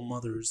Parallel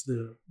Mothers,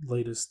 the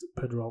latest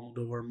Pedro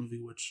Almodovar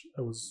movie, which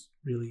I was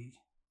really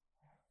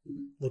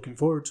looking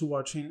forward to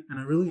watching, and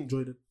I really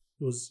enjoyed it.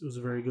 It was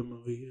a very good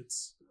movie.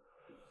 It's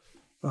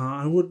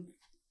I would,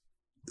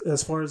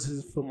 as far as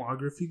his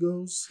filmography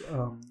goes,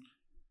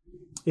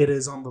 it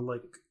is on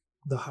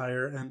the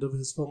higher end of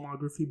his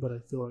filmography, but I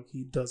feel like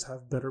he does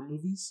have better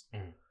movies.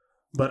 Mm.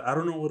 But I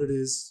don't know what it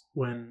is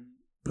when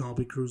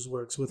Penelope Cruz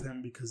works with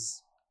him,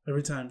 because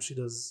every time he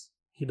does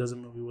a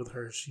movie with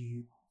her,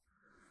 she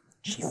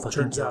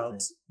turns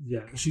out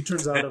she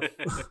turns out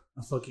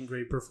a fucking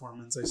great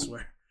performance, I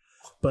swear.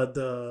 But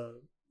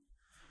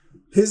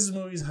his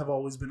movies have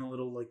always been a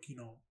little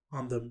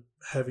on the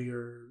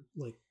heavier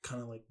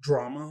kind of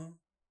drama,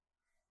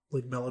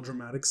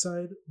 melodramatic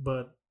side,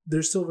 but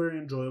they're still very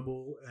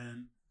enjoyable.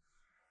 And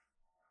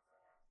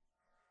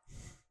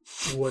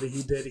what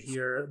he did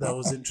here that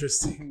was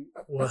interesting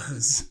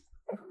was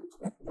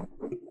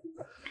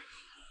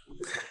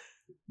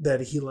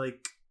that he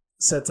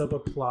sets up a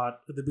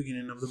plot at the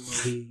beginning of the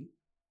movie.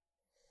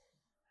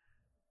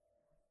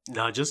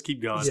 No, just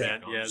keep going,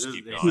 man. Yeah,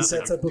 he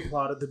sets up a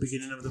plot at the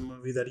beginning of the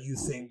movie that you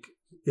think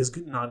is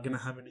not going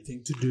to have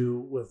anything to do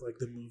with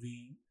the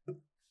movie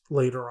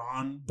later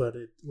on, but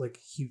it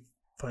he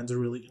finds a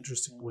really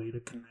interesting way to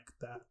connect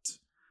that,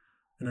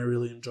 and I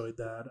really enjoyed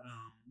that.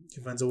 He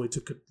finds a way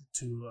to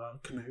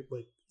connect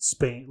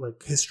Spain,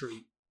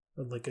 history,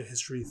 a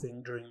history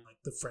thing during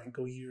the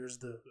Franco years,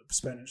 the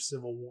Spanish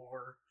Civil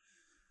War,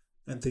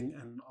 and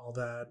all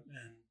that,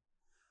 and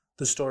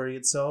the story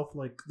itself,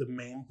 the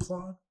main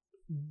plot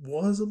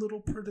was a little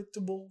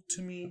predictable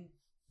to me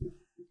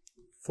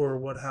for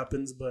what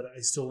happens, but I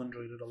still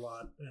enjoyed it a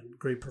lot, and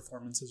great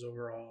performances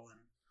overall,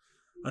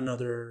 and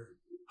another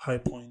high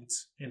point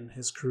in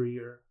his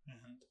career.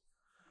 And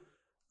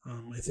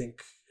I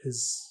think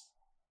his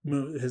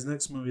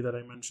next movie that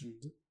I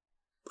mentioned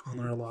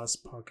on our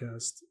last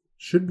podcast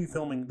should be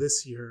filming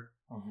this year,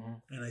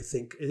 and I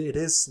think it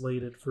is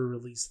slated for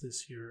release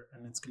this year,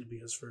 and it's going to be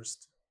his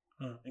first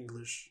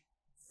English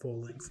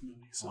full-length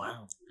movie. So.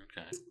 Wow.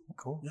 Okay.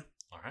 Cool. Yeah.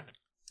 All right.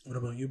 What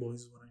about you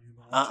boys? What are you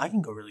I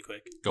can go really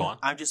quick. Go on.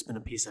 I've just been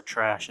a piece of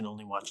trash and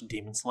only watched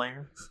Demon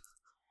Slayer.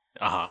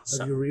 Uh-huh.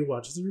 Have you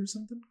rewatched it or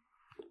something?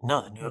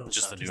 No, the new episode.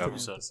 Just the new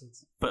episode.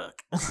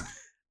 Fuck.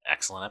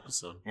 Excellent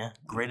episode. Yeah,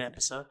 great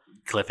episode.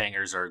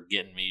 Cliffhangers are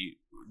getting me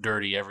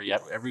dirty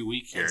every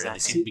week here. Exactly. And they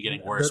seem to be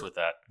getting worse with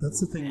that.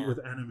 That's the thing with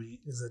anime,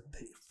 is that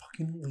they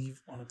fucking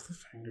leave on a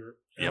cliffhanger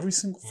every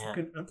single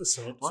fucking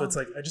episode. Wow. So it's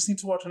I just need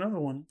to watch another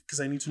one because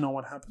I need to know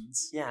what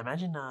happens. Yeah,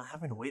 imagine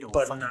having to wait a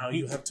But fucking now week.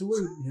 you have to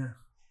wait. Yeah.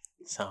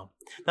 So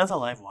that's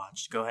all I've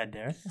watched. Go ahead,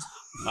 Derek.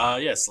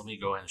 Yes, let me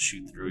go ahead and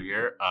shoot through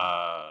here.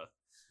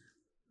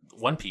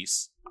 One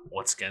Piece,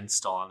 once again,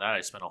 still on that.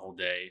 I spent a whole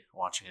day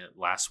watching it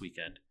last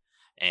weekend,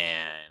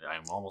 and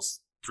I'm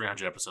almost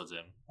 300 episodes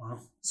in. Wow.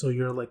 So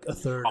you're a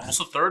third.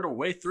 Almost a third of the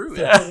way through.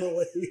 Third Yeah. of the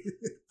way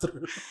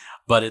through.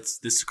 But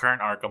this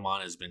current arc I'm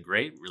on has been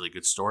great. Really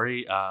good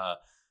story.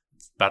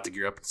 About to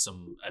gear up to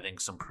some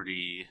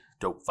pretty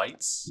dope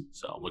fights.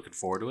 So I'm looking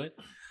forward to it.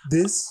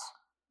 This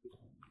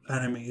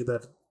anime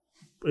that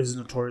is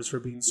notorious for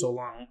being so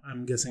long,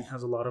 I'm guessing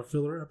has a lot of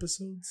filler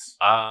episodes.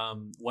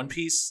 One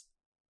Piece,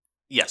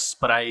 yes,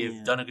 but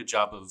I've done a good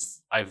job of.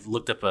 I've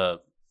looked up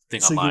a thing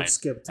So online. you've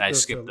skipped. I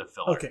skipped the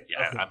filler. Okay.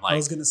 Yeah, okay. I'm I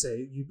was gonna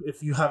say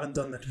if you haven't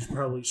done that, you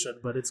probably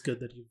should. But it's good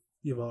that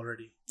you've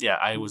already. Yeah,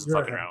 I was You're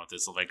fucking ahead. around with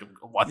this.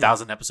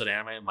 1,000 episode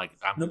anime. I'm like,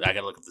 Nope. I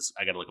gotta look up this.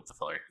 I gotta look up the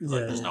filler.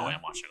 There's no Yeah. way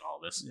I'm watching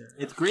all this. Yeah.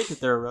 It's great that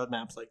there are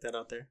roadmaps like that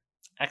out there.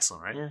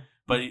 Excellent, right? Yeah.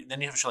 But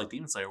then you have a show like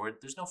Demon Slayer where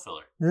there's no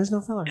filler. There's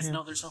no filler. There's yeah.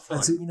 no filler.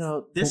 That's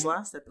This Full-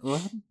 last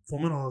episode.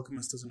 Fullmetal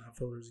Alchemist doesn't have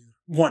fillers either.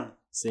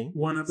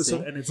 One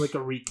episode, See? and it's a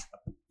recap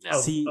Yeah.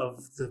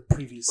 of the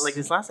previous.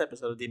 This last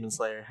episode of Demon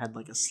Slayer had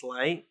a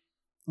slight,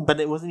 but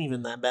it wasn't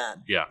even that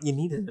bad. Yeah. You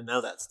needed to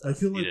know that stuff. I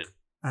feel You like did.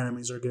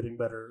 animes are getting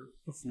better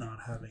of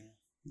not having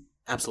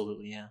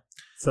Absolutely, yeah.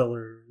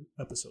 filler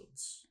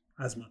episodes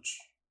as much.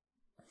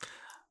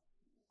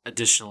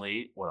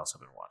 Additionally, what else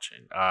have I been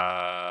watching?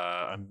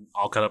 I'm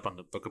all caught up on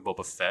the Book of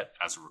Boba Fett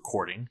as a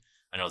recording.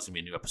 I know it's gonna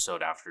be a new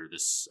episode after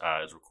this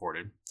is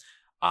recorded.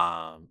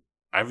 Are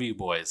you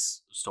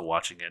boys still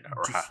watching it?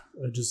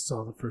 I just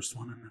saw the first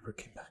one and never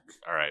came back.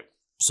 All right.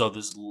 So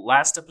this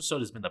last episode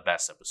has been the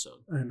best episode,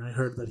 And I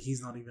heard that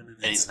he's not even in it.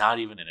 and he's not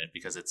even in it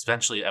because it's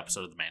eventually an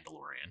episode of The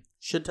Mandalorian.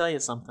 Should tell you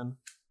something.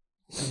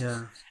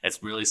 Yeah.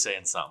 It's really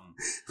saying something.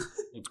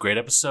 It's a great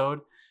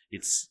episode.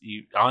 It's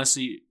you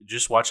honestly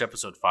just watch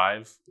episode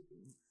 5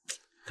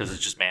 because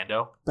it's just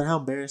Mando But how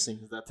embarrassing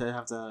is that to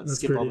have to That's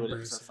skip all pretty the way to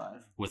episode embarrassing.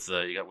 5? with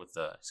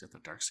he's got the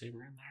dark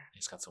saber in there.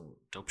 He's got some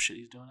dope shit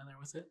he's doing in there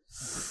with it.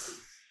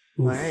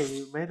 Well, hey,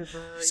 you made it.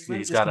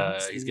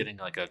 He's getting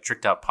like a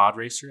tricked out pod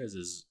racer as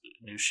his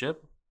new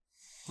ship.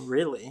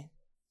 Really?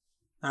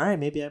 All right,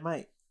 maybe I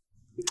might.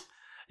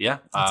 Yeah,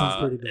 That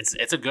sounds pretty good.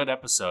 it's a good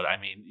episode. I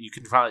mean, you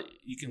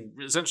can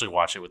essentially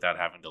watch it without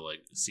having to like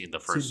see the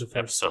first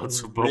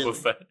episodes of Boba Really?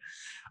 Fett.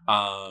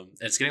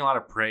 It's getting a lot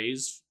of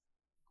praise.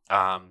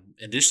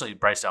 Additionally,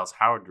 Bryce Dallas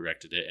Howard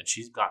directed it, and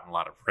she's gotten a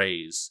lot of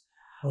praise.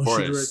 Oh,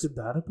 Horace. she directed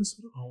that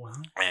episode? Oh, wow.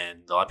 And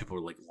a lot of people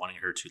were like wanting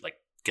her to like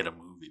get a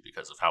movie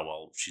because of how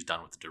well she's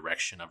done with the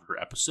direction of her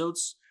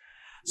episodes.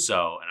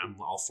 So, and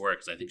I'm all for it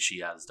because I think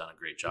she has done a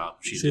great job.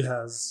 She She's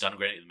has. done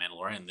great in The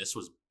Mandalorian. This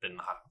was been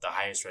the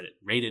highest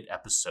rated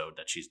episode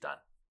that she's done.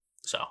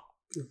 So,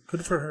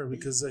 Good for her,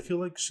 because I feel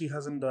like she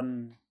hasn't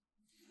done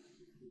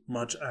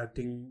much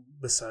acting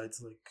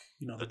besides, like,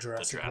 you know, the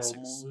Jurassic World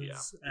Jurassics,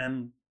 movies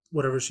and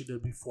whatever she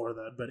did before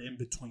that. But in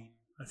between,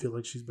 I feel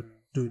like she's been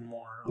doing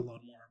a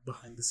lot more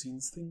behind the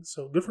scenes things.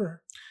 So good for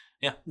her.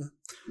 yeah.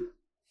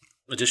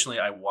 Additionally,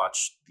 I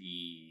watched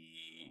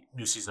the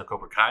new season of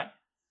Cobra Kai.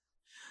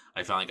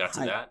 I finally got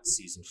to Hi. that,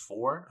 season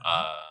 4.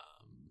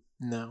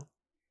 No.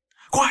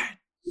 Quiet!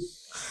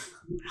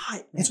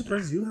 Hi. I'm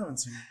surprised you haven't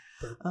seen it.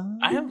 But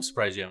I am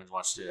surprised you haven't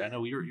watched it. I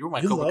know you were my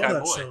You Cobra love Kai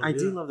that boy. show. I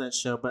do Yeah. love that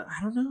show, but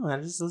I don't know. I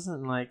just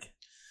wasn't like.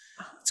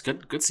 It's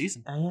good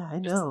season. Yeah, I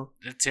know.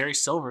 Terry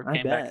Silver I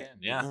came back bet.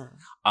 in. Yeah.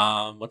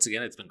 Once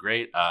again, it's been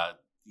great.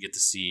 You get to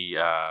see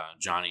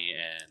Johnny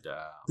and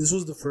this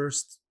was the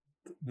first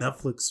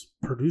Netflix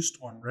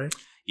produced one, right?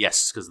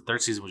 yes, because the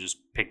third season was just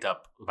picked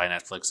up by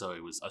Netflix, so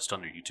it was still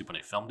under YouTube when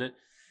they filmed it.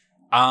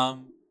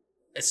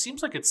 It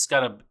seems like it's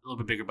got a little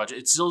bit bigger budget.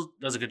 It still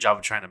does a good job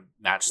of trying to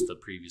match the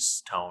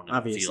previous tone and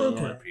Obviously, feel of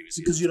yeah. the previous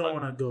Because seasons, you don't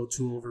but- want to go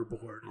too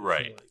overboard. I feel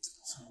Right. like.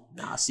 So,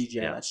 Nah,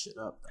 CGI Yeah. that shit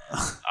up.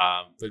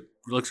 But it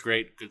looks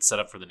great. Good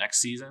setup for the next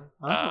season.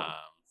 Oh.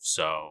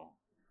 So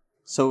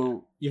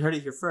So you heard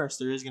it here first.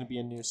 There is going to be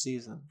a new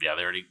season. yeah,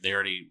 they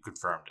already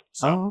confirmed it.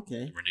 So Oh,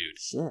 okay. renewed.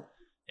 Shit.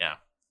 Yeah.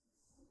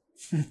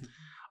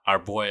 Our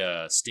boy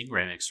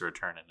Stingray makes a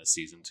return in this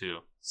season too.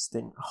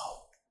 Sting.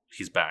 Oh,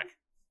 He's back.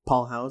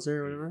 Paul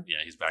Hauser or whatever. Yeah,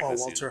 he's back Paul this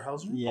Walter season.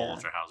 Hauser? Yeah. Paul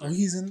Walter Hauser. Oh,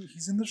 he's in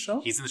the show?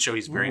 He's in the show.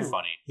 He's very Ooh.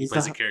 funny. He He's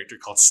plays the- a character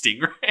called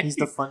Stingray. He's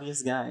the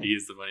funniest guy. He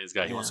is the funniest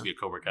guy. He wants to be a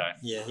Cobra Kai.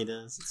 Yeah, he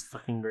does. It's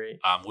fucking great.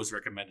 Was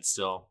recommended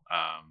still.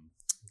 A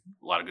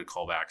lot of good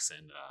callbacks,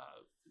 and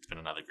it's been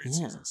another great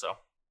Yeah. season. So,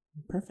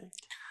 Perfect.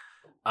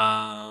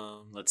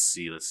 let's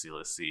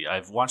see.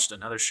 I've watched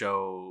another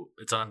show.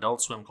 It's on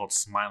Adult Swim called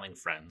Smiling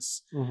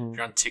Friends. Mm-hmm. If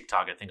you're on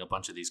TikTok, I think a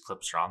bunch of these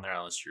clips are on there.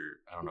 Unless you're,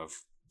 I don't know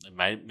if it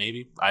might,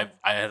 maybe. I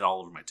had it all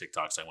over my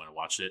TikToks. I went and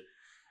watched it.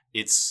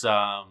 It's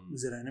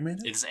Is it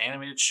animated? It's an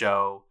animated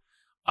show.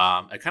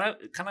 I kind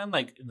of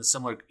like in the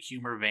similar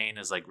humor vein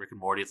as like Rick and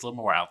Morty. It's a little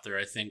more out there,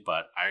 I think,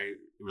 but I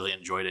really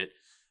enjoyed it.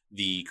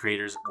 The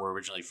creators were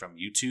originally from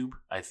YouTube.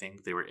 I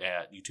think they were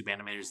YouTube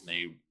animators, and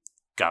they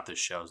got this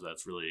show, so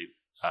that's really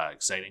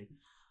exciting.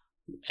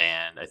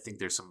 And I think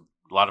there's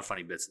a lot of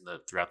funny bits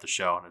throughout the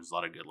show, and there's a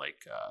lot of good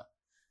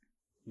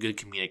good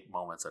comedic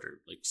moments that are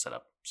like set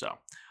up. So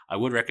I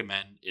would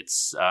recommend.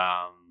 It's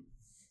I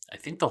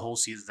think the whole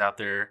season's out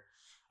there.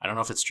 I don't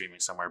know if it's streaming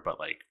somewhere, but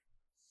like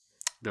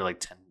they're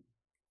like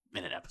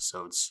 10-minute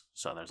episodes,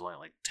 so there's only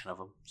like 10 of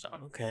them. So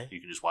Okay. you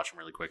can just watch them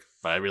really quick.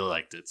 But I really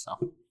liked it.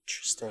 So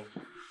Interesting.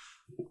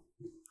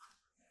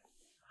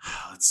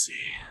 let's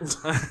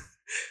see.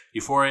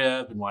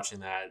 Euphoria, been watching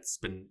that. It's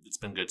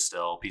been good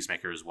still.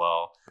 Peacemaker as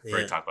well. We're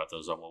gonna talk about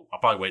those. I'll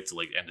probably wait till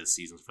like end of the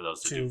season for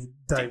those to do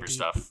dive deeper deep.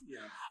 stuff. Yeah.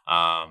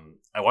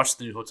 I watched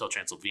the new Hotel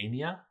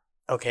Transylvania.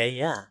 Okay,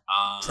 yeah.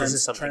 This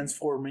is something-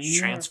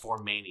 Transformania.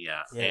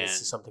 Transformania. Yeah, And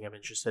this is something I'm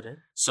interested in.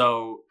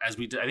 so as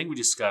I think we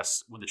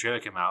discussed when the trailer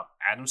came out,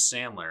 Adam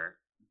Sandler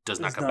does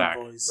not Does come back.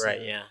 voice,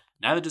 Right, yeah.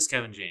 Neither does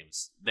Kevin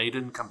James. They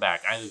didn't come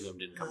back. Either of them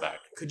didn't come back.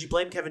 Could you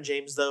blame Kevin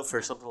James, though,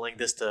 for something like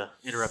this to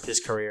interrupt his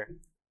career?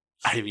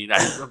 I mean,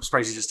 I'm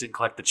surprised he just didn't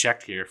collect the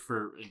check here.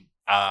 For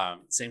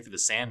same for the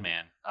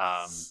Sandman.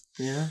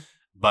 Yeah.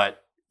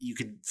 But you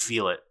could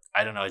feel it.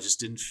 I don't know. It just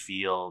didn't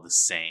feel the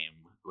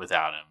same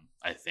without him.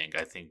 I think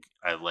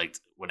I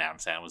liked when Adam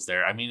Sandler was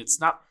there. I mean, it's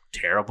not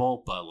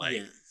terrible, but like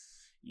Yeah.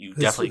 you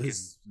His, definitely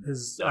his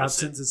notice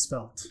absence is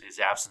felt. his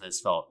absence is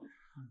felt.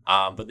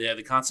 But yeah,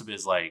 the concept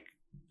is like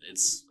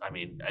it's. I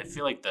mean, I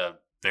feel like the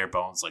bare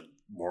bones like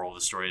moral of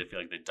the story. I feel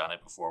like they've done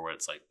it before, where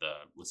it's like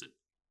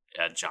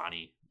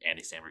Johnny,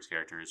 Andy Samberg's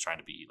character, is trying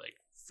to be like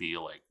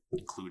feel like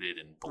included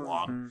and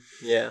belong. Mhm.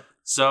 Yeah.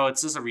 So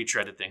it's just a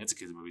retreaded thing. It's a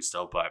kids movie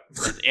still, but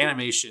the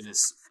animation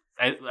is.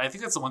 I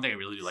think that's the one thing I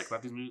really do like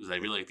about these movies. Is I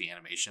really like the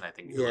animation. I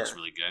think it looks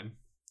really good.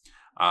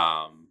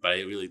 But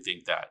I really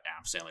think that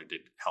Adam Sandler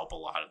did help a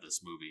lot of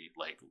this movie,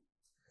 like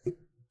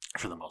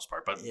for the most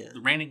part. But Yeah. the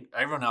remaining,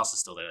 everyone else is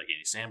still there, like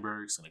Andy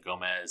Samberg, Selena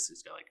Gomez.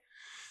 He's got like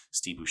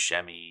Steve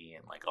Buscemi,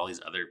 and like all these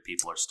other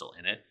people are still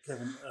in it.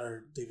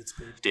 David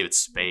Spade. David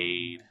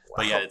Spade.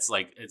 But yeah, it's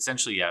like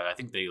essentially, yeah. I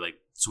think they like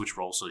switch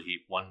roles, so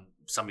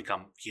some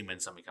become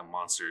humans, some become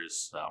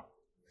monsters. So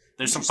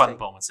there's some fun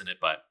Interesting. moments in it,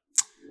 but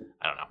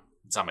I don't know.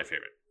 It's not my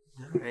favorite.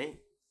 All right.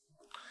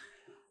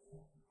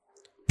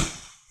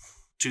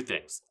 Two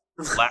things.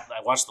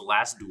 I watched The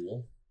Last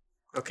Duel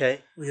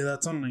Okay. Yeah,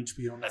 that's on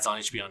HBO. That's on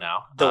HBO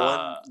now.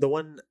 The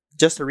one.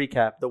 Just to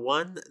recap, the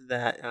one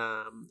that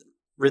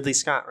Ridley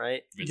Scott,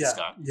 right, Ridley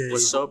Scott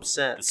was so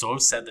upset. It's so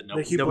upset that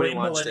Like, he nobody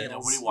blamed watched it.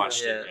 millennials. nobody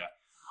watched Yeah. it. Yeah.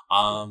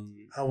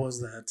 How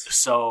was that?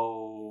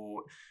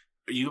 So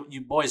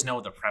you boys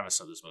know the premise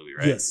of this movie,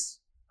 right? Yes.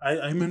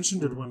 I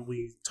mentioned it when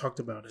we talked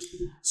about it,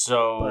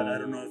 So, but I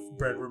don't know if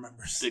Brett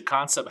remembers. The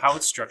concept, how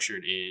it's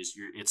structured, is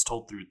it's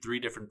told through 3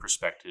 different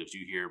perspectives.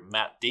 You hear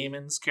Matt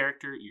Damon's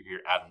character, you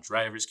hear Adam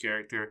Driver's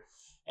character,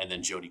 and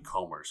then Jodie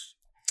Comer's.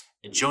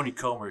 And Jodie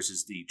Comer's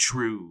is the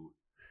true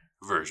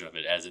version of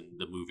it, as in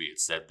the movie. It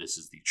said this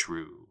is the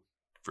true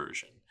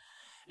version,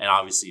 and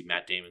obviously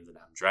Matt Damon's and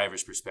Adam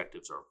Driver's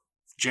perspectives are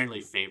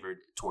generally favored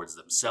towards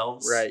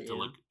themselves, Right, to yeah.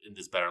 look in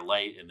this better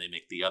light, and they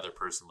make the other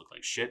person look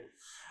like shit.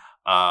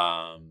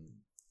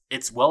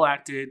 It's well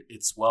acted,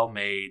 it's well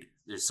made,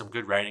 there's some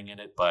good writing in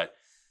it, but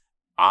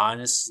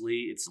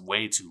honestly it's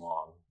way too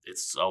long.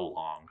 It's so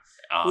long.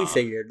 We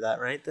figured that,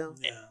 right? Though.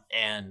 Yeah.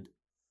 And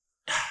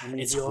I mean,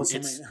 it's he also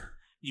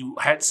you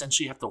had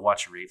essentially have to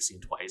watch a rape scene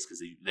twice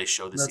because they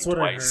show the that's scene what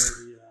twice, I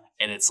heard. Yeah.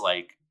 and it's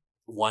like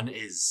one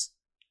is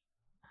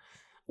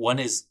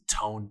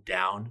toned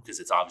down because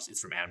it's obviously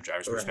it's from Adam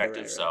Driver's Right,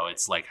 perspective, right. so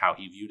it's like how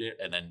he viewed it,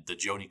 and then the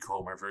Jodie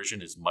Comer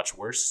version is much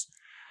worse.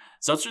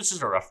 So it's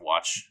just a rough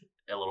watch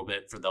a little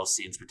bit for those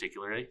scenes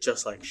particularly.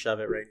 Just like shove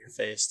it right in your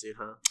face, dude,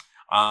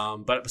 huh?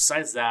 But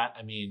besides that,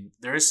 I mean,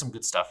 there is some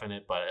good stuff in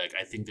it, but like,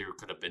 I think there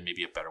could have been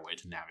maybe a better way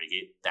to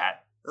navigate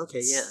that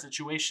Okay, yeah.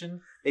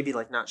 situation. Maybe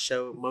like not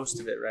show most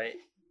of it, right?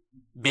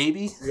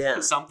 Maybe Yeah.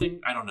 something.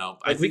 I don't know.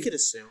 Like I we think could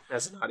assume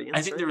as an audience.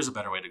 I think right? there was a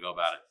better way to go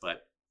about it,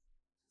 but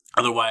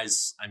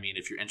otherwise, I mean,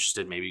 if you're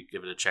interested, maybe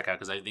give it a check out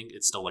because I think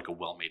it's still like a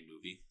well-made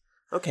movie,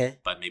 Okay.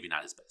 but maybe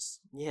not his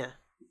best. Yeah.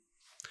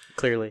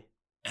 Clearly.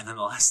 And then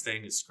the last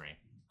thing is Scream.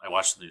 I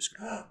watched the new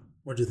Scream.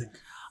 What do you think?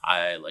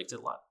 I liked it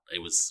a lot. It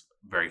was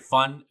very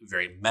fun,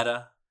 very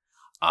meta.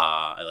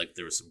 I liked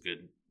there was some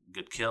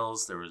good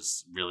kills. There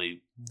was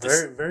really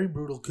Very, very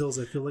brutal kills.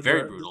 I feel like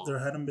Very brutal. There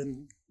hadn't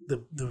been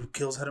the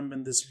kills hadn't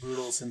been this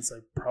brutal since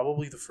like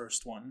probably the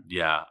first one.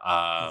 yeah.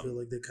 I feel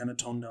like they kind of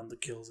toned down the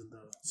kills in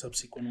the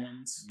subsequent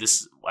ones.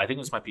 I think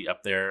this might be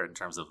up there in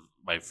terms of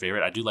my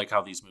favorite. I do like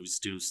how these movies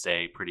do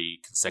stay pretty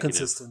consecutive.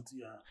 Consistent,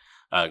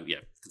 yeah.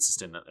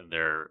 Consistent in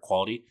their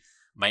quality.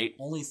 My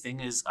only thing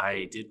is,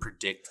 I did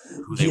predict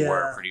who they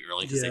were Yeah, pretty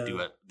early because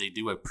yeah. they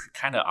do a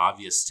kind of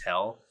obvious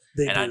tell,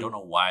 They and I do. don't know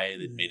why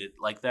they Yeah. made it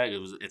like that.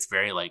 It's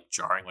very like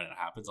jarring when it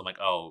happens. I'm like,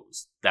 oh,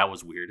 that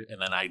was weird,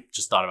 and then I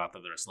just thought about the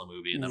rest of the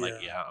movie, and I'm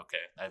like, Yeah. yeah,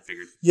 okay, I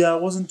figured. Yeah, I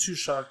wasn't too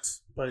shocked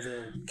by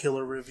the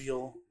killer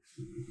reveal,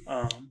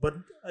 but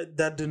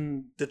that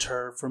didn't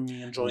deter from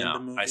me enjoying the No,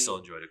 movie. I still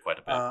enjoyed it quite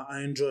a bit.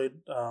 I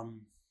enjoyed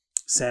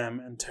Sam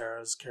and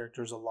Tara's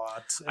characters a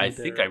lot. I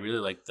think I really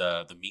like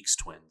the Meeks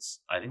twins.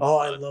 I think. Oh,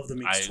 I love the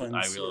Meeks twins.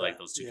 I really Yeah, like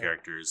those two yeah.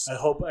 characters.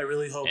 I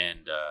really hope,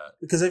 And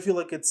because I feel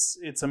like it's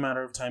a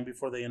matter of time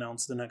before they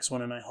announce the next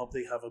one, and I hope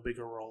they have a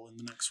bigger role in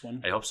the next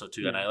one. I hope so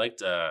too. Yeah. And I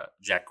liked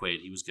Jack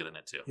Quaid. He was good in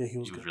it too. Yeah, he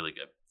was good. really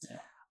good. Yeah.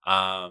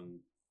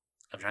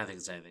 I'm trying to think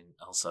if there's anything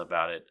else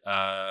about it.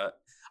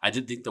 I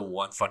did think the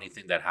one funny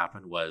thing that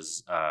happened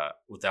was,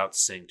 without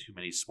saying too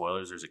many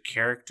spoilers, there's a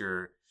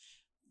character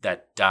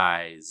that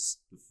dies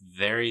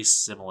very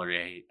similar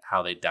to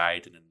how they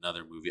died in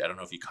another movie. I don't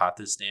know if you caught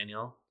this,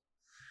 Daniel.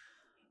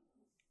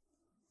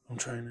 I'm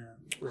trying to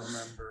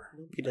remember.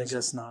 He I doesn't.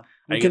 guess not.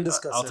 We can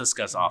discuss. I'll it.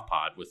 discuss off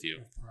pod with you.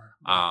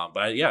 Yeah. But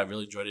I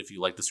really enjoyed it. If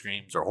you like the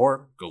screams or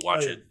horror, go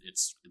watch Oh, yeah. it.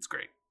 It's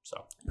great.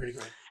 So, Pretty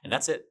great. and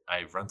that's it.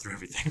 I've run through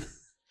everything.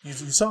 You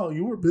saw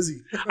you were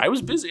busy. I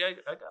was busy. I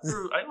got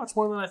through. I watched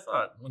more than I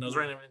thought when I was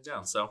writing everything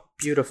down. So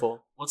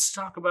Beautiful. let's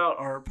talk about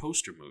our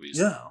poster movies.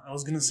 Yeah, now. I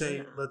was gonna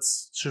say,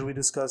 should we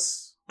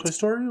discuss Toy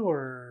Story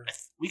or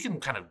We can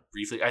kind of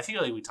briefly. I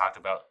feel like we talked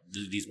about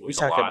these movies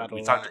a talked lot. about a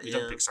We lot, talked. We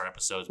done yeah. Pixar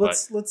episodes,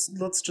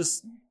 let's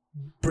just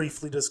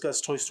briefly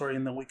discuss Toy Story,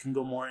 and then we can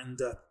go more in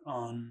depth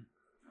on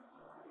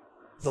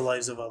the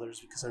lives of others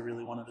because I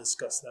really want to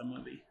discuss that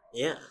movie.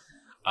 Yeah.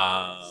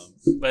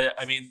 but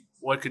I mean,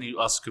 what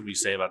else could we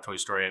say about Toy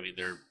Story? I mean,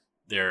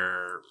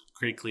 they're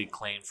critically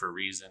acclaimed for a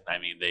reason. I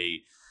mean,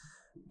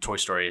 Toy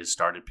Story has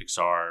started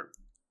Pixar,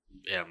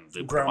 and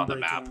they put them on the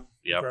map.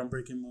 Yep.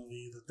 Groundbreaking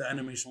movie. The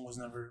animation was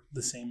never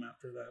the same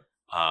after that.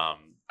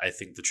 I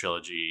think the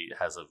trilogy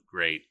has a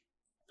great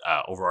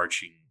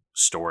overarching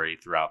story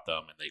throughout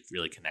them, and they've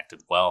really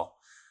connected well.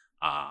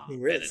 He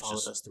really and it's followed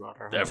just- us throughout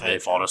our They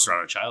followed us throughout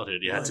our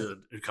childhood, Right. to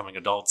becoming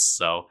adults.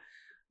 So,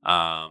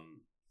 I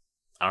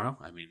don't know.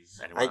 I mean,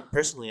 anyway.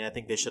 I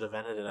think they should have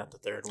ended it at the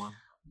third one.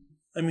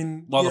 I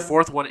mean, Well, yeah, the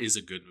fourth one is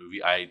a good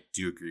movie. I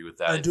do agree with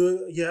that. I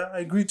do. Yeah, I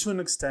agree to an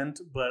extent,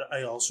 but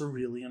I also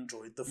really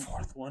enjoyed the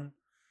fourth one,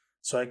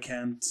 so I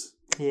can't.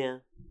 Yeah.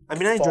 I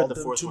mean, I fault enjoyed the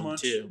them fourth too one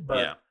much, too. But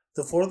Yeah.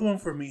 the fourth one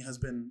for me has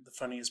been the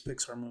funniest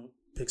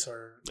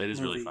Pixar It is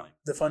really movie. funny.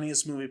 The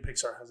funniest movie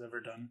Pixar has ever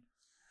done,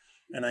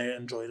 and I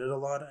enjoyed it a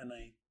lot. And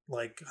I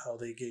like how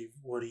they gave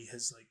Woody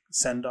his like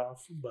send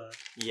off. But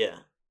Yeah.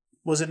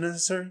 was it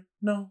necessary?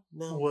 No.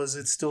 No. Was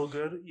it still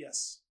good?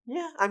 Yes.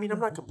 Yeah, I mean, I'm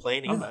not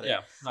complaining about it.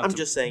 Yeah, not I'm to-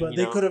 just saying, But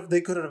you know,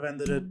 they could have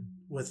ended it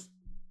with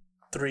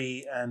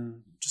 3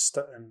 and just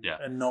Yeah.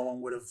 and no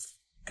one would have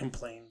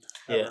complained.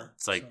 Yeah. ever.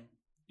 It's like- So,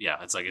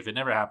 yeah, it's like if it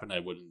never happened, I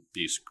wouldn't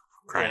be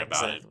crying Yeah,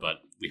 about exactly. it. But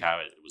we have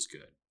it; it was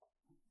good.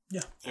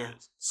 There yeah. it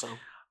is. So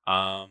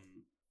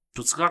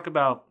Let's talk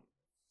about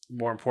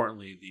more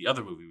importantly the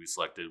other movie we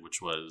selected,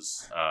 which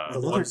was Another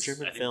another Once-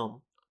 German I think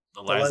film.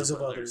 The The Lives of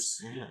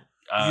Brothers. Others.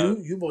 Yeah.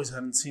 you boys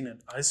hadn't seen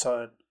it. I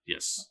saw it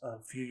Yes. a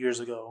few years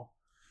ago,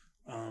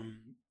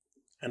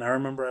 and I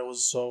remember I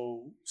was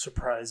so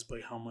surprised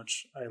by how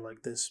much I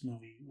liked this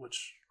movie,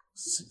 which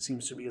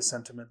seems to be a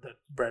sentiment that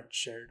Brett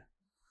shared,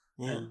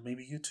 Yeah. and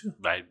maybe you too.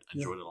 I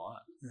enjoyed it a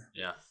lot. Yeah.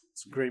 Yeah.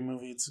 It's a great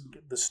movie. It's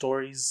the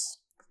story's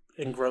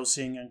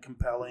engrossing and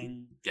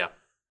compelling. Yeah.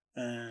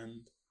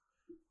 And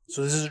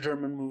so this is a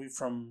German movie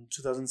from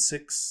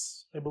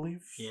 2006, I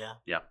believe. Yeah.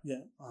 Yeah.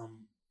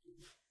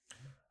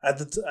 At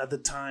the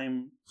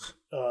time,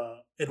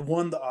 it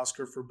won the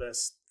Oscar for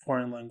Best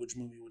Foreign Language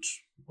Movie,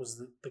 which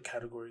was the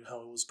category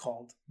how it was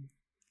called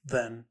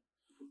then,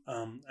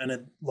 and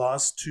it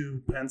lost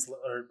to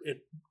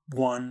it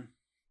won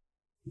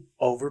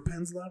over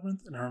Pan's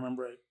Labyrinth, and I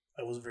remember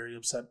I was very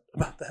upset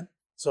about that.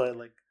 So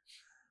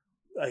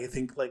I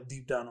think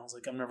deep down I was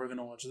like, I'm never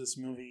gonna watch this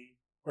movie,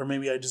 or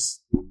maybe I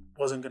just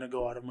wasn't gonna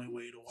go out of my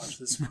way to watch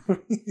this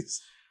movie.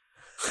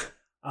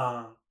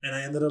 And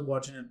I ended up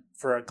watching it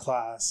for a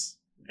class.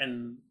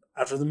 And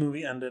after the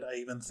movie ended, I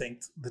even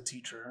thanked the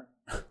teacher.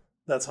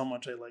 That's how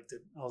much I liked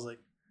it. I was like,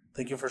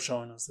 "Thank you for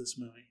showing us this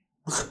movie."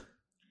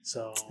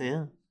 So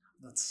Yeah.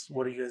 that's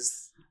what are you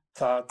guys'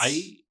 thoughts?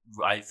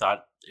 I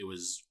thought it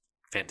was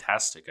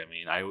fantastic. I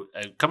mean,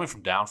 I coming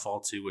from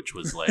Downfall too, which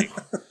was like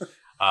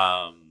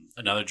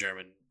another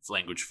German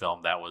language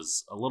film that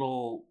was a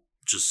little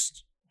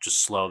just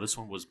slow. This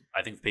one was,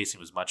 I think the pacing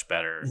was much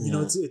better. You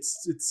know,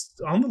 it's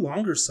on the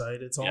longer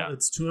side. Yeah.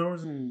 It's 2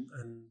 hours and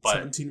But-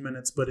 17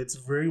 minutes, but it's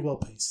very well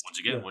paced. Once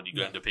again, when you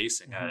go into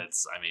pacing, Mhm.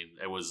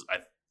 it was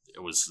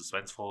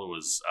suspenseful. It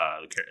was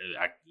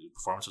the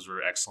performances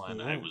were excellent.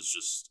 Yeah.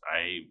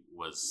 I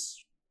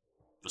was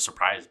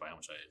surprised by how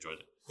much I enjoyed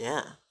it.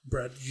 Yeah.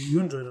 Brad, you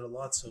enjoyed it a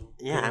lot, so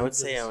Yeah, I would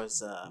say I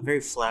was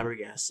very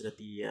flabbergasted at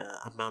the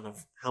amount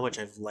of how much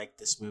I've liked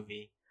this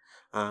movie.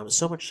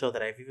 So much so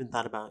that I've even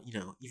thought about,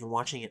 even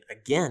watching it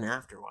again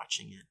after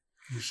watching it.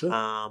 You should.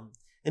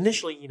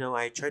 Initially,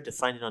 I tried to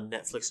find it on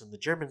Netflix on the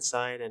German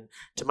side, and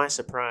to my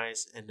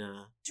surprise and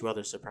to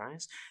others'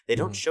 surprise, they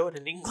don't show it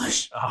in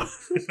English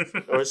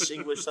or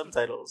English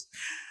subtitles.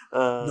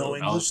 No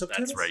English that's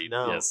subtitles? right.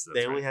 No, Yes, that's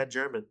they only right. had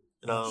German.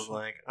 And I was shit.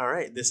 like, all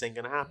right, this ain't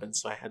going to happen.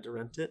 So I had to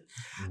rent it.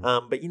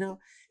 Mhm. But,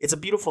 it's a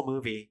beautiful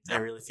movie. I Yeah.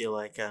 really feel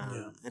like.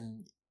 Yeah.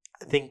 And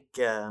I think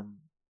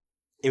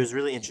it was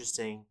really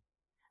interesting.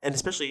 And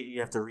especially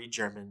you have to read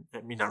German. I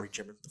mean, not read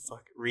German. What the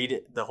fuck? Read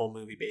it, the whole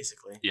movie,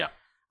 basically. Yeah.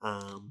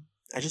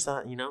 I just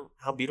thought,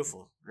 how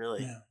beautiful,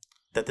 really. Yeah.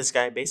 That this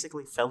guy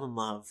basically fell in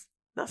love.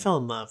 Not fell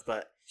in love,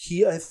 but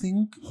I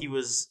think he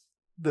was.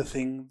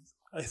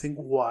 I think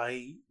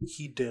why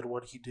he did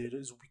what he did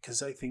is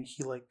because I think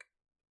he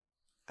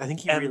I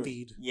think he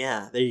envied really.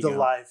 Yeah, there you the go.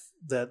 life,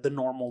 the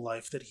normal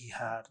life that he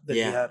had. That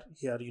Yeah.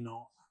 he had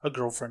a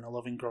girlfriend, a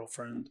loving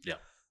girlfriend. Yeah.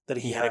 That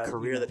He had a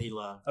career that he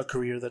loved. a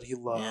career that he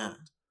loved. Yeah.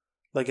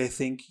 Like I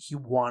think he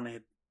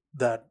wanted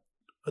that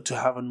to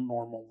have a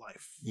normal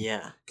life.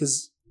 Yeah.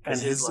 Because and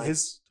 'Cause his life-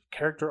 his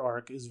character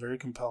arc is very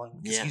compelling.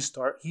 Because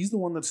Yeah. he's the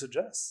one that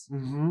suggests.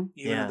 Mm-hmm.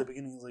 Even Yeah, at the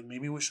beginning, he's like,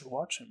 maybe we should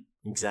watch him.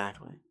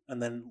 exactly. And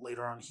then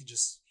later on,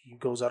 he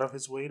goes out of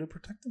his way to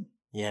protect him.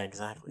 Yeah,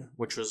 exactly. Yeah.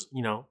 Which was,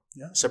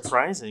 Yeah,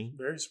 surprising.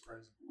 very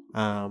surprising.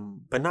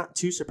 But not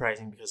too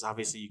surprising because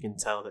obviously you can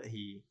tell that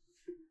he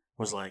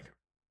was like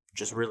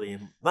just really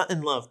not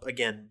in love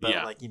again, but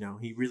Yeah.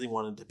 he really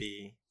wanted to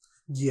be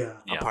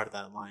Yeah. a part of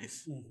that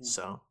life. Mhm.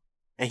 So,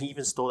 and he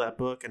even stole that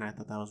book, and I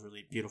thought that was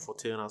really beautiful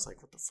too. And I was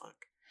like, what the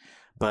fuck?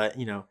 But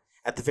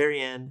at the very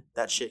end,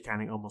 that shit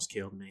kind of almost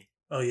killed me.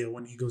 Oh yeah,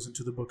 when he goes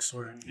into the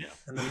bookstore and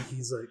then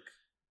he's like,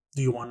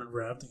 "Do you want it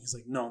wrapped?" And he's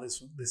like, "No,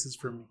 this is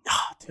for me."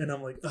 Ah, dude. And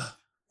I'm like, "Ugh."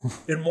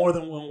 In more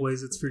than one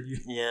ways, it's for you.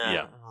 Yeah.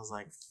 Yeah. And I was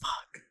like,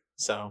 fuck.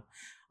 So,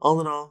 all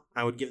in all,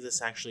 I would give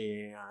this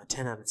actually a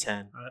 10 out of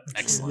 10.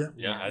 Excellent.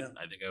 Yeah, Yeah.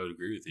 I think I would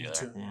agree with you Me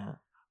there. too. Yeah.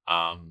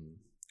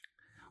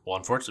 Well,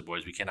 unfortunately,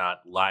 boys, we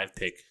cannot live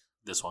pick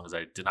this one because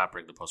I did not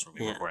bring the poster when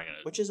we were Yeah. recording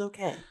it. Which is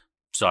okay.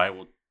 So I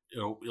will.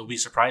 It'll be a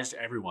surprise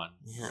to everyone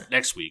Yeah.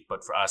 next week.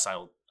 But for us,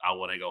 I'll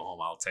when I go home,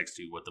 I'll text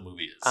you what the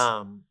movie is.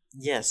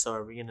 Yeah, so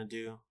are we going to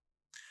do.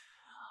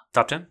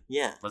 Top 10.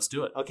 Yeah. Let's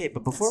do it. Okay,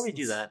 but before we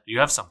do that, You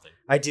have something.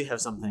 I do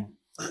have something.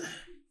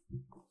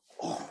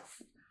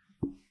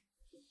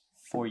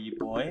 For you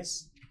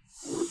boys.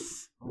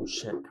 Oh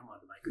shit, come on,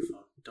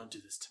 microphone. Don't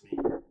do this to me.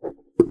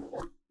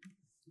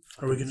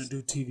 Are we gonna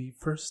do TV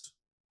first,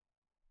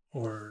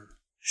 or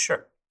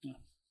Sure.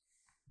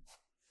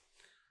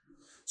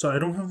 so? I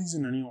don't have these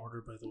in any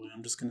order, by the way.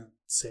 I'm just gonna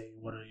say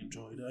what I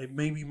enjoyed.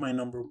 Maybe my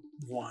number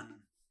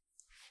one.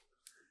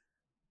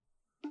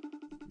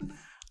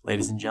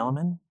 Ladies and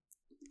gentlemen,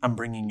 I'm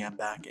bringing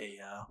back a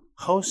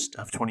host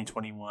of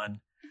 2021.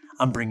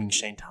 I'm bringing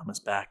Shane Thomas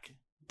back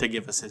to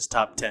give us his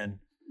top 10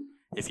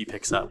 if he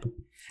picks up.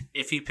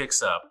 If he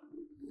picks up,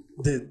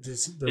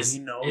 Does he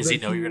know? Does he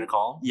know you're going to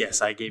call him?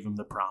 Yes, I gave him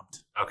the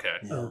prompt. Okay.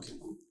 Yeah. Okay.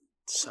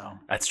 So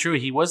That's true.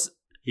 He was our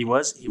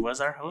host. he was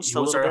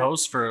our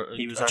host for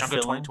He was a our chunk of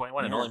fill-in.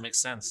 2021. It Yeah. only makes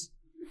sense.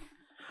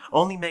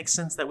 Only makes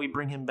sense that we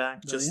bring him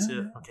back just Yeah,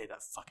 to. yeah. Okay,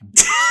 that fucking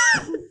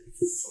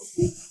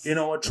bitch. You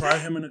know what? Try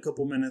him in a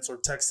couple minutes, or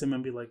text him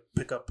and be like,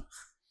 "Pick up."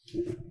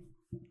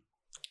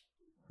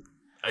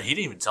 He didn't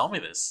even tell me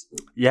this.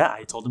 Yeah,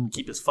 I told him to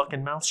keep his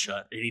fucking mouth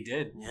shut. He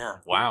did. Yeah.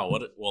 Wow.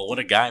 What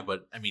a guy.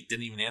 But I mean,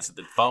 didn't even answer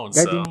the phone.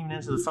 Guy So didn't even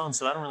answer the phone,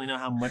 so I don't really know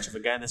how much of a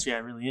guy this guy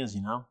really is,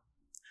 you know?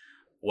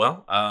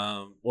 well,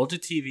 we'll do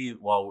TV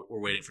while we're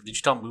waiting for. Did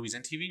you tell him movies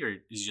and TV, or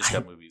did you just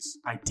got movies?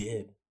 I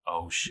did.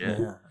 Oh shit.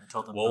 Yeah, I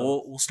told him.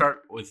 Well, we'll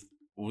start with.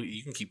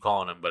 You can keep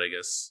calling him, but I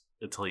guess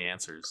until he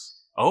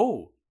answers.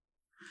 Oh,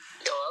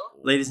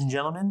 Hello? ladies and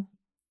gentlemen,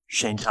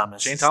 Shane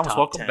Thomas. Shane Thomas, top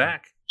welcome 10.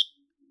 back.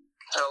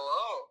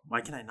 Hello?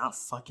 Why can I not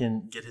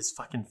fucking get his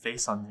fucking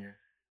face on here?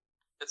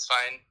 It's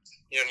fine.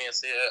 You don't need to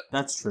see it.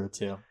 That's true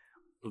too.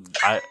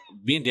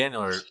 Me and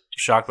Daniel are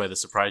shocked by the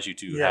surprise you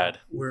two had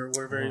we're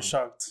very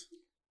shocked.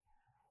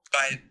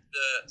 By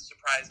the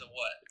surprise of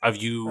what? of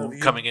you Of you?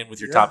 coming in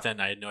with your Yeah. top 10.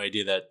 I had no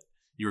idea that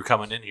you were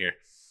coming in here.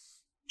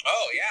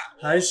 Oh,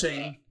 yeah. Hi,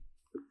 Shane.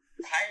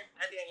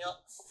 Hi, Daniel.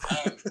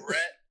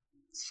 Brett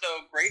so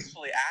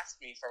gracefully asked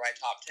me for my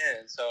top 10,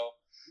 and so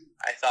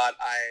I thought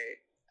I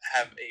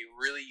have a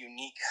really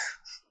unique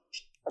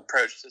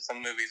approach to some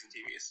movies and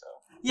TV, so.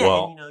 Yeah,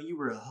 Well, and, you know, you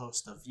were a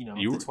host of, you know,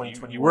 You the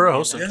 2021. you were a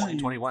host of Yeah.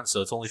 2021,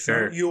 so it's only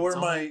fair. You were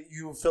It's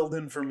you filled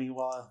in for me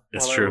while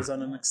It's I true. was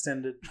on an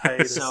extended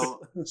hiatus.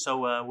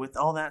 So with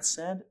all that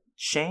said,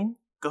 Shane,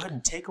 go ahead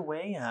and take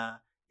away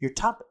your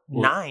top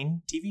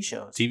 9 TV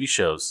shows. TV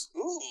shows,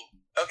 Ooh.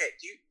 Okay,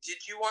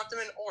 did you want them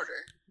in order?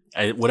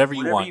 whatever you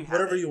Whatever want. you have.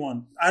 Whatever you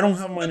want. I don't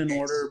have mine in Okay.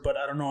 order, but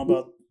I don't know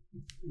about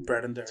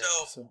Brad and Derek.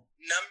 So- So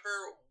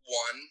Number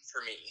 1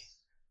 for me,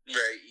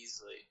 very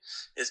easily,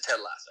 is Ted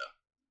Lasso.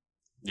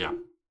 Yeah.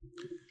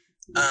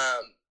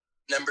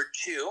 Number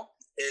 2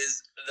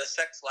 is The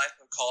Sex Life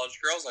of College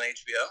Girls on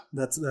HBO.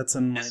 that's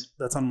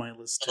on my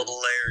list too.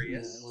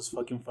 Hilarious. Yeah, it was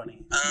fucking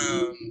funny.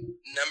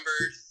 Number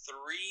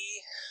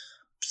 3,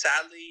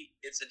 sadly,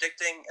 it's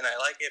addicting and I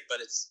like it, but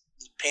it's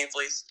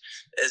painfully is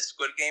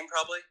Squid Game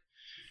probably.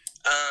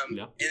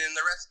 Yeah. And then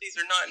the rest of these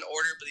are not in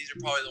order, but these are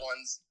probably the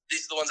ones.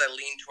 These are the ones I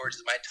lean towards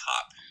as my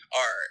top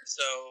are.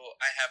 So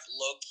I have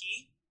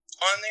Loki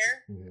on there.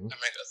 Mhm. I'm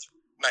gonna go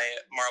through my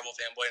Marvel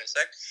fanboy in a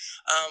sec.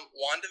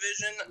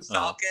 WandaVision,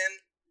 Falcon.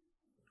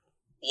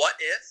 What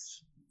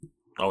If?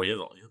 Oh, you had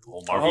the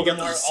whole Marvel. All the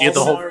Mar- you had the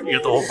all whole Marvel. you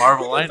had the whole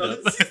Marvel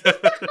lineup.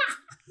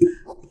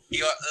 You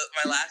got,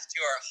 my last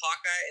 2 are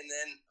Hawkeye, and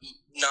then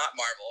not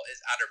Marvel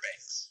is Outer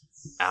Banks.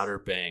 Outer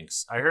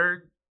Banks. I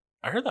heard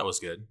that was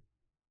good.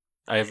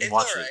 I haven't It's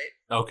watched alright.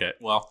 it. Okay,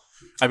 well,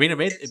 I mean, it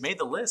made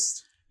the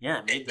list. Yeah,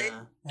 it made It made-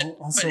 the.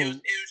 Also, But it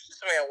was just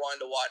something I wanted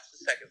to watch the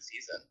second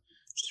season,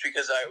 just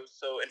because I was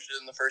so interested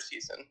in the first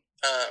season.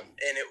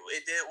 And it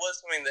was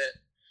something that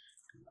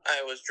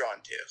I was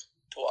drawn to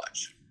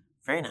watch.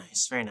 Very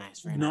nice, very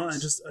nice, very no,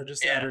 nice. I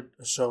just Yeah. added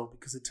a show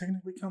because it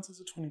technically counts as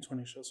a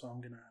 2020 show, so I'm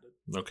gonna add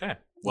it. Okay,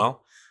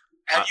 well,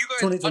 Have you guys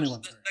 2021,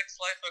 watched The sorry. Sex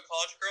Life of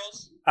College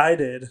Girls? I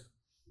did.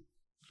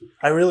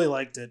 I really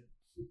liked it.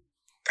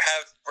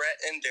 Have Brett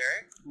and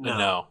Derek?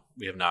 no,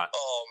 we have not.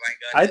 Oh my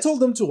god! I told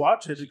them to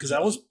watch it because I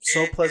was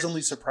so It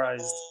pleasantly is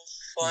surprised, So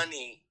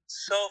funny,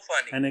 so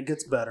funny. and it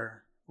gets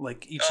better.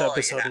 Like each Oh,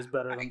 episode yeah. is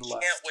better I than the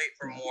can't last. wait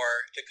for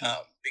more to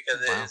come because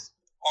Wow. it is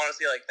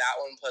honestly like that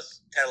one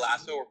plus Ted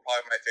Lasso were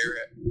probably my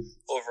favorite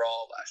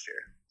overall last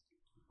year.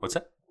 What's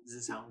that? Does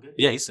this sound good?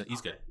 Yeah, he's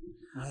good.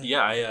 Right.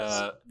 Yeah,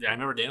 I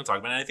remember Daniel talking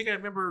about it. I think I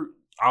remember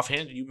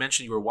offhand you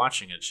mentioned you were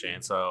watching it,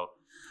 Shane. So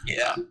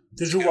Yeah,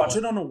 Did you watch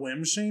it on a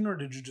whim, Shane, or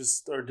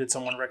did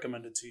someone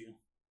recommend it to you?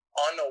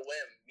 on a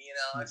whim, me and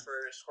Alex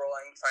were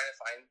scrolling, trying to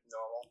find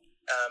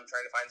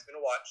something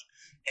to watch,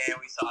 and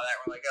we saw that.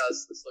 We're like, oh,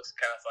 this looks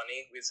kind of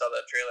funny. We saw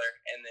the trailer,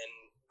 and then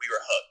we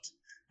were hooked.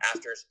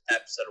 After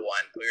episode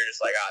 1, we were just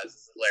like, this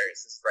is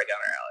hilarious. This is right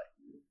down our alley.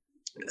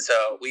 So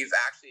we've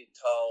actually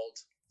told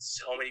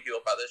so many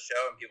people about this show,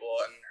 and people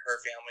in her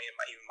family and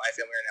even my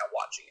family are now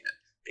watching it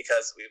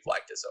because we've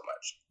liked it so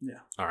much.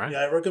 all right.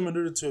 Yeah, I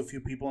recommended it to a few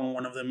people, and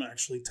one of them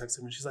actually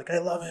texted me. She's like, "I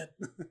love it."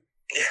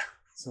 Yeah.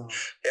 So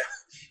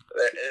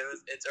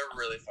It's a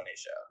really funny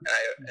show,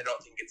 and I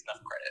don't think it's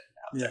enough credit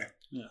out there.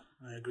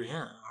 yeah, I agree.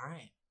 Yeah, all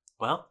right.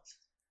 Well,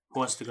 who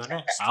wants to go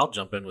next? I'll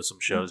jump in with some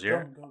shows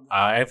here. Go.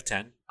 I have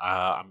 10.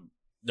 I'm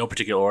no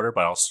particular order,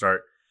 but I'll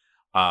start.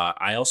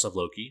 I also have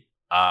Loki.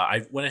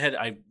 I went ahead.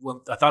 I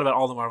thought about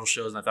all the Marvel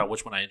shows, and I thought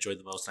which one I enjoyed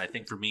the most. And I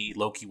think for me,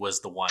 Loki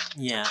was the one.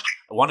 Yeah.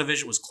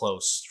 WandaVision was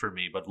close for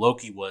me, but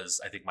Loki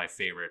was, I think, my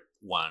favorite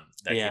one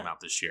that Yeah. came out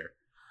this year.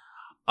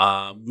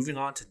 Moving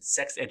on to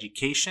Sex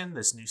Education.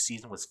 This new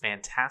season was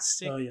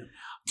fantastic. Oh yeah.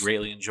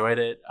 Greatly enjoyed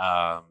it.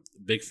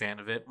 Big fan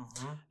of it.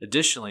 Mhm.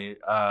 Additionally,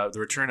 the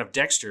return of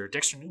Dexter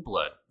New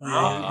Blood.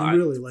 I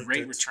really liked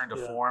great it. return to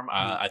Yeah. form.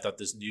 I thought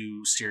this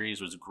new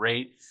series was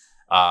great.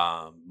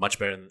 Much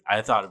better than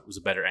I thought. It was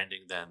a better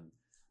ending than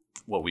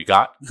what we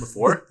got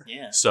before.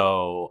 Yeah.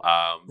 So,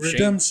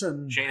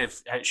 Redemption. Shane,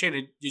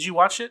 did you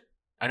watch it?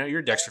 I know you're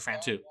a Dexter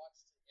fan too.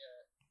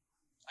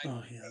 I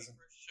Oh, he paid hasn't.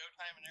 for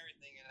Showtime and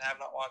everything, and have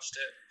not watched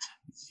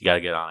it. You got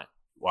to get on it.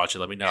 Watch it.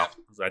 Let me know.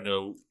 'Cause I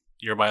know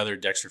you're my other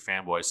Dexter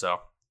fanboy. So,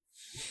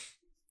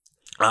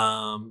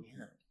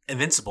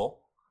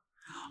 Invincible.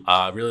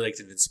 Really liked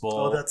Invincible.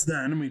 Oh, that's the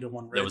animated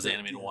one, right? That was the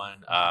animated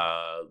one.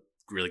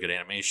 Really good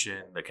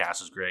animation. The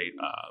cast was great.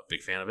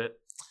 Big fan of it.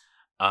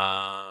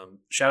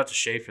 Shout out to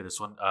Shay for this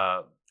one.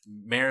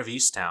 Mayor of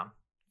Easttown.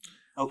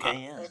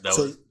 Okay, yeah. That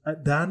So was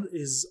that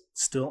is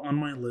still on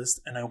my list,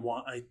 and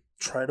I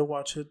try to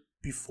watch it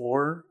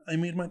before I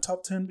made my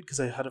top 10 because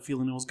I had a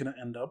feeling it was gonna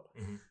end up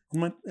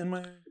Mhm. in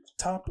my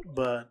top,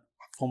 but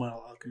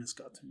Fullmetal Alchemist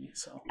got to me.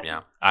 So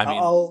yeah. I mean,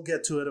 I'll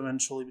get to it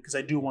eventually because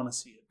I do want to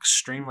see it.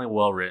 extremely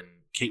well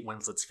written. Kate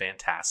Winslet's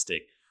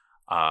fantastic.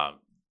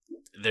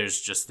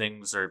 There's just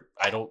things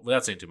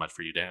without saying too much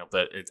for you, Daniel,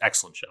 but it's an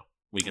excellent show.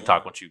 We can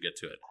talk once you get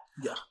to it.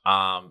 Yeah.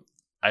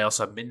 I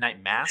also have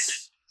Midnight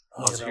Mass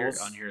Oh, on yeah,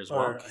 here as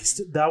well.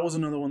 that was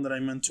another one that I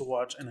meant to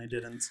watch and I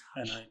didn't,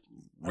 and I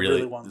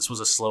Really, wanted. this was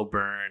a slow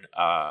burn.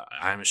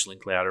 Hamish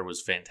Linklater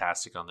was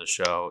fantastic on the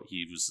show.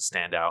 He was a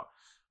standout.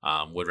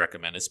 Would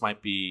recommend. This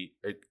might be.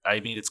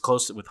 It's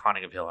close with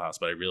Haunting of Hill House,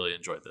 but I really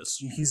enjoyed this.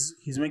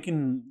 He's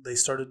making. They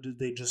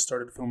just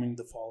started filming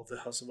The Fall of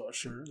the House of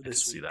Usher I can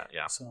this see week. that.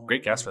 Yeah, So,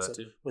 great cast for so that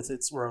too. With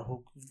its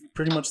Rahul,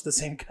 pretty much the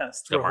same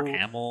cast. It's got Mark Rahul,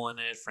 Hamill in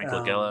it, Frank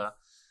Um, Langella,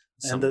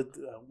 and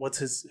what's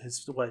his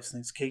wife's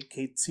name?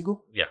 Kate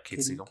Siegel.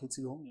 Kate Siegel. Kate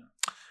Siegel.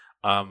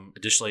 Yeah.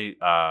 Additionally,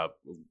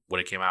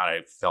 when it came out,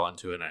 I fell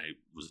into it and I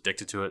was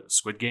addicted to it.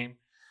 Squid Game.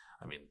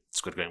 I mean,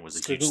 Squid Game was a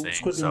huge thing.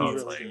 Squid Game So was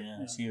it's really like, good.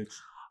 Yeah, it's huge.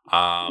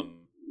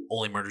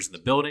 Only Murders in the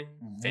Building.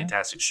 Mhm.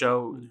 Fantastic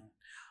show.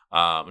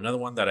 Another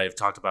one that I've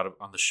talked about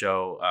on the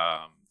show.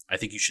 I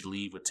Think You Should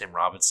Leave with Tim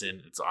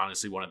Robinson. It's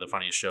honestly one of the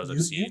funniest shows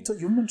I've seen.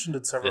 You mentioned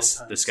it several The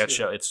times. sketch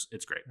yeah. show.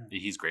 It's great.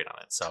 He's great on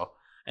it. So,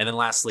 and then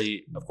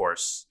lastly, of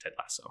course, Ted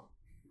Lasso.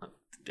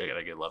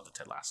 I love the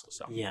Ted Lasso.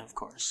 So Yeah, of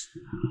course.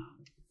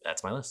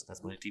 that's my list.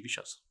 That's my TV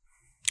shows.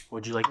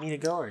 Would you like me to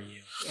go or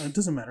you? It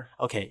doesn't matter.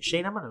 Okay,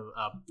 Shane, I'm gonna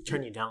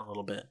turn you down a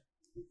little bit.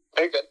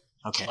 Very good.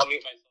 Okay. I'll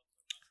mute myself.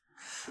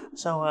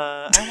 So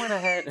I went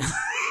ahead.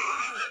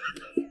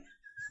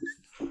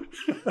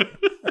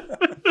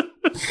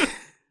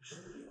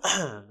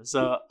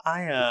 So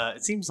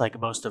it seems like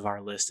most of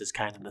our list is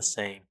kind of the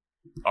same.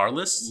 Our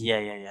list? Yeah.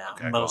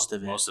 Okay, most cool.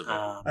 of it. Most of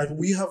it.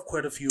 We have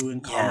quite a few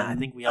in common. Yeah, I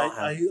think we all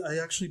have. I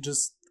actually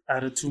just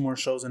added 2 more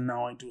shows, and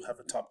now I do have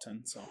a top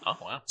 10. So Oh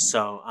wow.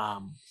 So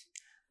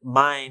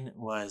mine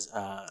was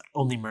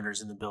Only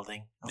Murders in the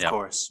Building, of Yeah,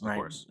 course, of right?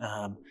 course.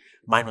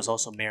 Mine was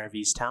also Mayor of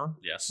Easttown.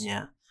 Yes.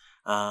 Yeah.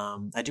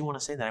 I do want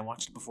to say that I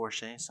watched it before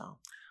Shay, so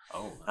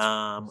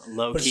Oh.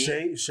 low but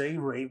key. Shay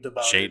raved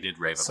about Shay it. did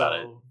rave So,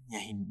 about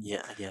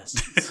Yeah, I guess.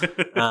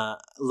 it.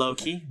 Low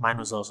key. Mine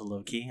was also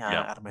low key.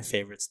 Yeah. Out of my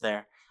favorites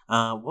there.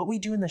 What We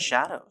Do in the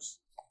Shadows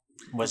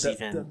was that's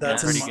pretty in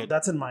my, good.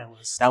 that's in my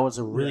list. That was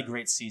a really Yeah.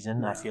 great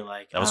season. I Yeah. feel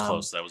like That was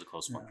close. That was a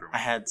close one yeah. for me. I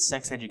had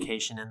Sex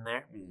Education in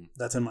there.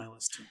 That's in my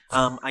list too.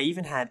 I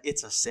even had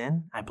It's a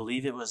Sin. I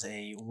believe it was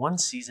a 1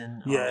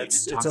 season. Yeah, you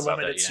it's did a talk about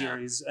limited that, yeah.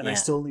 series, and I Yeah.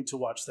 still need to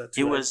watch that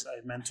too. It was-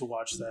 I meant to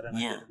watch that, and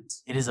Yeah. I didn't.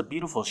 It is a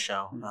beautiful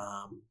show.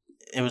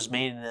 It was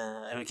made.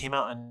 It came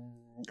out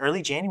in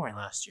early January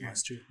last year.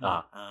 Last year.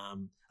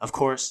 Of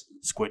course,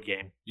 Squid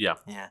Game. Yeah.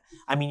 Yeah.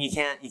 I mean, you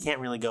can't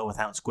really go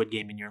without Squid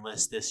Game in your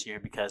list this year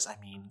because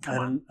come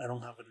on. I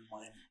don't have it in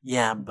mind.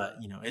 Yeah, but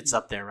it's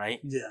up there, right?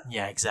 Yeah,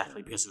 Yeah,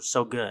 exactly, because it was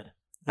so good.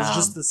 it's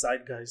just the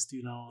zeitgeist,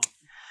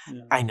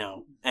 Yeah. I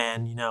know,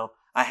 and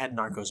I had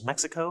Narcos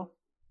Mexico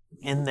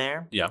in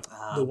there. Yeah.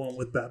 The one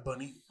with Bad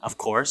Bunny. Of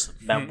course,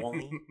 Bad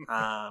Bunny.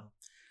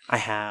 I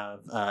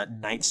have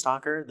Night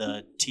Stalker,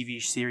 the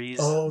TV series.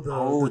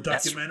 The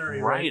that's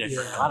documentary, right. I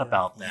Yeah. forgot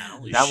about that. Yeah,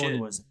 Holy that shit. one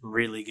was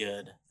really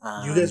good.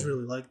 You guys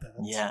really like that.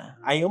 Yeah,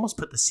 I almost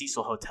put the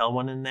Cecil Hotel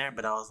one in there,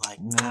 but I was like,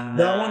 nah.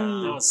 That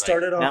one That was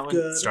started that off one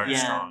good. started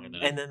yeah, strong,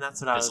 and then that's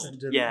what I was.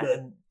 fizzled. Yeah, But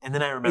and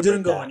then I remembered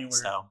didn't go that, anywhere.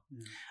 So,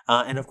 Yeah.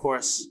 and of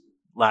course,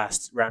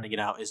 last rounding it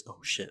out is I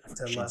forgot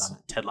Ted Shane's Lasso. on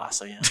it. Ted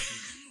Lasso, yeah.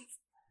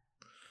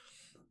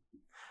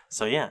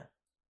 So yeah,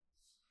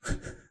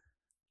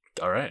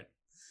 All right.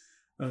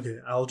 Okay,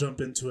 I'll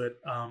jump into it.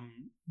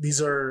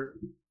 These are,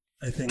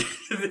 I think,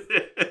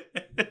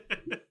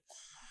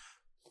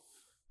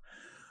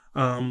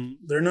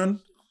 they're not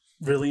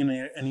really in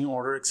any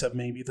order except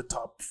maybe the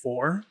top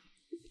 4.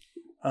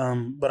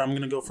 But I'm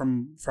gonna go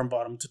from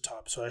bottom to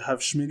top. So I have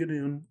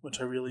Schmigadoon, which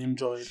I really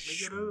enjoyed.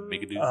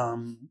 Make a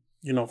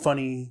do.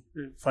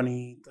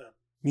 Funny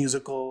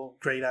musical,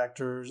 great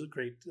actors,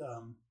 great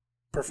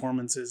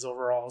performances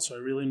overall. So I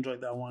really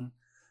enjoyed that one.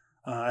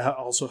 I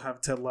also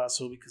have Ted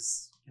Lasso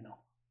because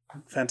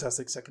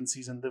fantastic second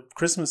season. The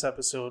Christmas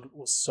episode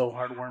was so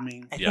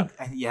heartwarming. I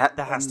think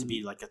that has to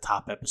be like a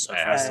top episode for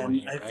everyone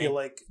And here, I right? feel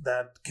like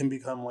that can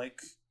become like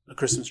a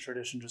Christmas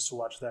tradition just to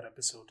watch that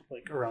episode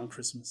like around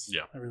Christmas.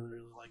 Yeah. I really,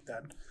 really like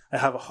that. I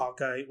have a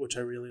Hawkeye, which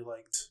I really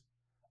liked.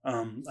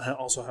 I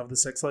also have the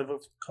Sex Life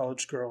of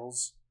College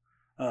Girls,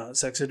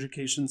 Sex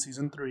Education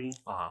Season 3,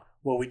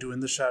 What We Do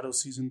in the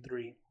Shadows Season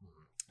 3,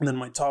 and then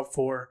my top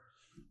 4,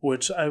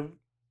 which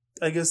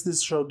I guess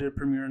this show did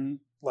premiere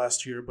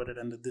last year, but it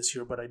ended this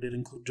year. But I did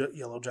include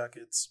Yellow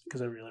Jackets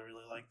because I really,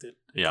 really liked it.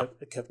 Yeah.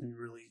 It kept me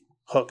really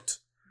hooked.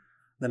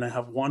 Then I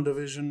have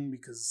WandaVision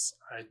because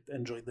I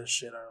enjoyed the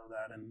shit out of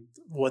that. And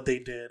what they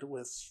did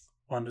with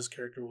Wanda's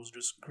character was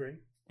just great.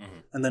 Mm-hmm.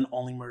 And then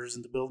Only Murders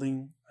in the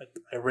Building.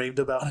 I raved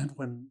about it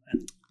and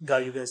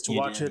got you guys to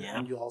watch it.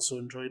 And you also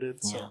enjoyed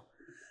it. So. Yeah.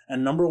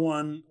 And number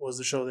 1 was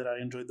the show that I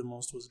enjoyed the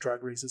most was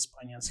Drag Race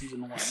España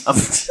Season 1.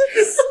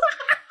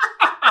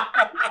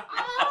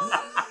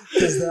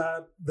 Because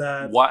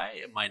that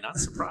Why am I not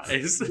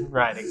surprised?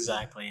 Right,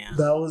 exactly. Yeah.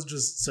 that was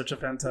just such a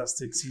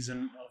fantastic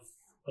season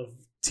of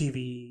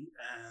TV,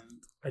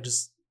 and I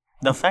just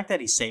The fact that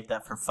he saved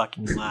that for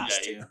fucking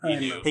last too. I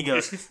know. He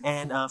goes,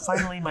 and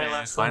finally, my And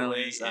last finally,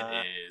 one is it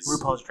is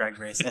RuPaul's Drag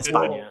Race Well,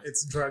 España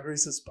it's Drag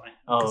Race España.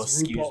 Oh, 'Cause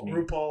excuse me.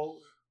 RuPaul.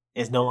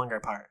 is no longer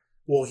a part.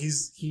 Well,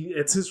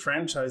 it's his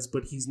franchise,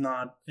 but he's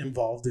not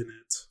involved in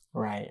it.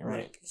 Right,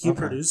 right. Like, he Okay.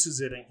 produces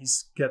it and he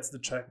gets the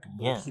check.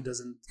 But Yeah. he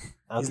doesn't.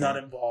 Okay. He's not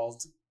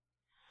involved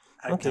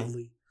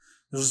actively.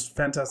 It was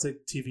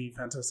fantastic TV,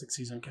 fantastic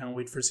season. Can't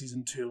wait for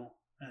season 2.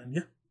 And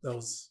yeah, that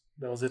was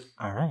it.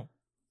 All right.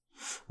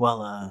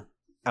 Well,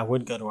 I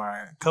would go to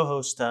our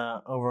co-host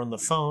over on the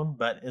phone,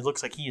 but it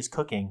looks like he is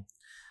cooking.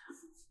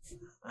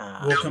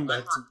 We'll come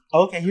back to.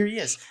 Okay, here he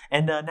is.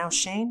 And now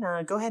Shane,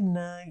 go ahead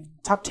and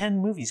top 10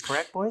 movies,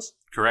 correct, boys?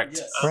 correct.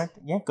 Yes. Correct?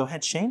 Yeah, go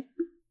ahead, Shane.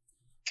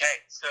 Okay,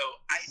 so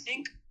I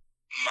think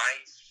my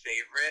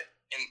favorite,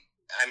 and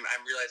I'm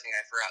realizing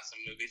I forgot some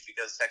movies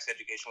because Sex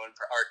Education would,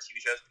 or TV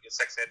shows, because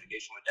Sex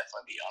Education would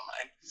definitely be on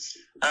mine.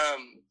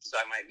 So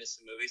I might miss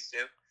some movies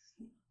too.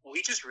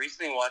 We just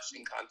recently watched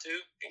Encanto.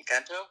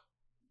 Encanto.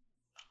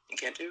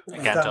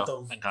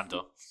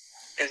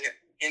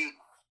 And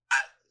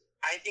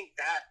I think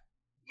that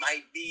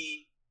might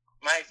be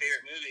my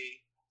favorite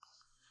movie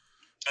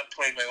of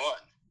 2021.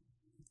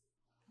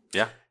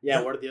 Yeah.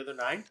 Yeah, what are the other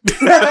 9?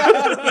 That's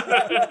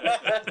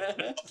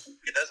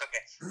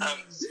okay.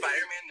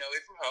 Spider-Man: No Way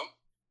From Home.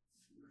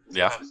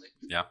 Yeah. Obviously.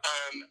 Yeah.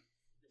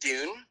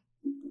 Dune,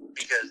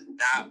 because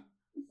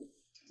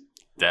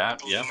that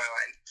blew Yeah. my mind.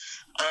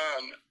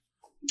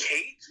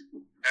 Kate. I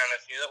don't know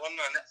if you knew that one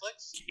on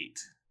Netflix. Kate.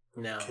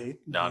 No. Kate?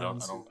 No, I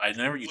don't. I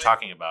remember you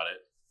talking about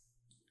it.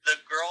 The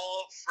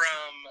girl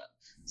from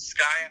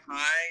Sky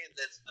High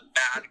that's the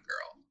bad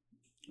girl.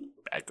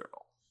 Bad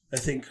girl. I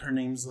think her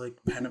name's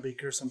like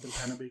Panabaker, something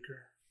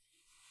Panabaker.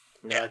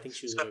 No, I think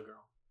she was a good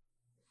girl.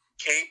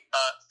 Kate,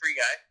 Free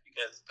Guy,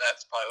 because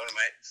that's probably one of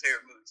my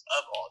favorite movies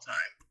of all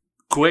time.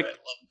 Quick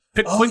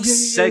I love quick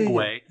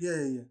segue.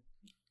 Yeah.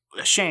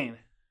 Shane,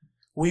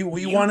 We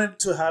wanted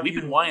to have we've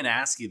you. been wanting to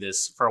ask you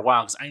this for a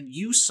while because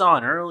you saw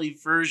an early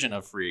version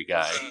of Free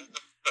Guy. it.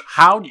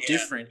 How Yeah,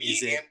 different me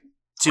is it and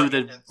to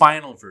the Brandon.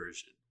 final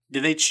version?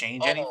 Did they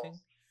change Oh, anything?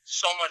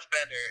 So much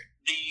better.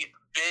 The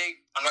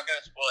big, I'm not going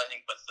to spoil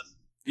anything, but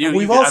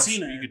We've all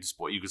seen it. You could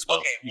spoil. You could spoil.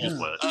 Okay, You could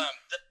spoil it.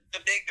 the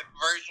big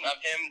version of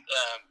him,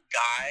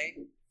 Guy,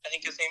 I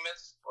think his name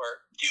is,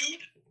 or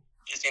Dude.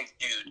 His name's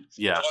Dude.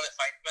 Yeah. The one that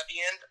fights him at the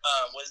end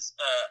was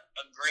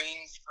a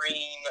green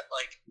screen,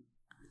 like,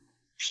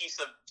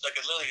 piece of, like,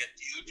 literally a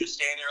dude just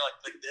standing there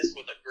like this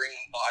with a green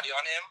body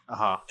on him.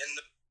 And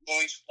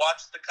when we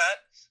watched the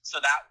cut, so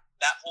that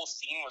whole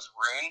scene was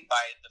ruined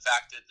by the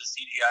fact that the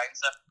CGI and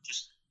stuff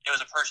it was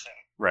a person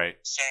Right.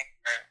 standing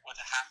there with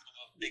a half of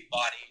a big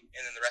body, and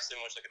then the rest of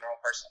him was like a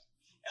normal person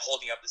and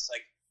holding up this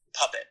like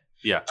puppet.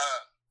 Yeah.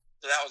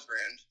 So that was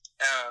ruined.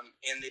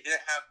 And they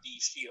didn't have the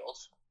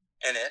shield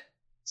in it,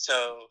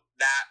 so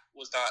that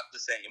was not the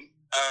same.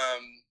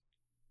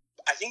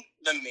 I think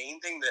the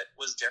main thing that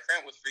was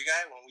different with Free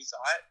Guy when we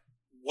saw it,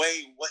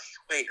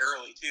 way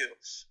early too,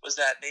 was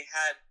that they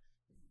had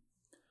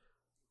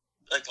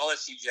like all the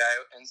CGI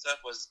and stuff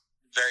was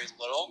very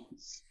little,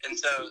 and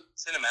so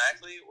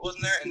cinematically it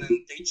wasn't there. And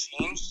then they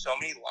changed so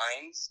many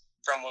lines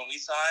from when we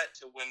saw it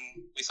to when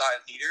we saw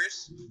it in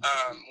theaters,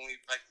 when we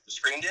like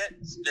screened it,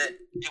 that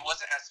it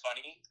wasn't as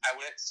funny. It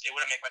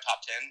wouldn't make my top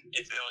 10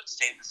 if it would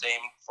stayed the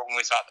same for when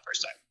we saw it the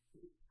first time.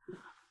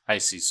 I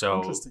see.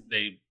 So Interesting.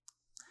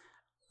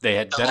 they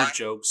had The better line-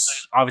 jokes.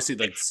 Obviously,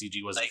 like the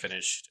CG wasn't like-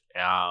 finished.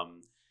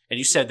 And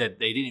you said that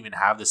they didn't even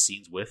have the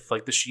scenes with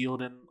like the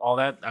shield and all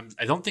that.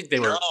 I don't think they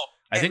were.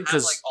 I think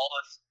because because like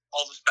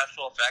all the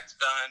special effects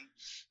done,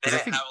 they 'Cause I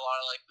didn't think- have a lot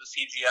of like the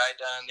CGI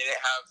done. They didn't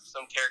have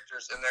some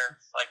characters in there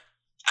like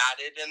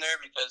added in there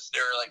because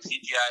there were like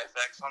CGI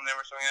effects on them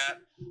or something like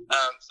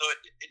that. So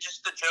it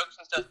just the jokes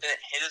and stuff didn't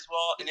hit as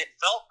well, and it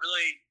felt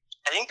really.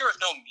 I think there was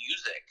no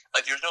music,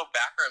 like there was no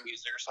background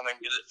music or something,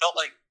 because it felt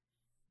like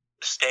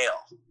stale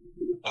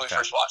when we Okay.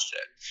 first watched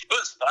it. It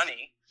was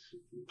funny,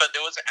 but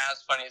it wasn't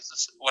as funny as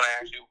this when I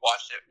actually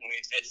watched it when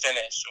it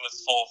finished. It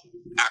was full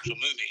actual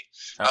movie.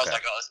 I was Okay.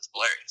 like, oh, this is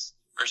hilarious.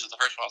 Versus the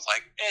first one, I was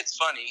like, it's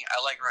funny. I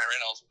like Ryan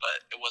Reynolds, but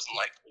it wasn't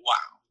like,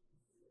 wow.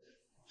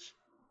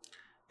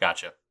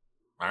 Gotcha.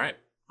 All right.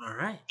 All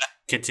right.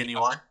 Continue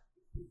on.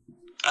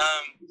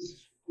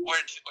 Where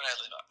did I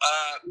leave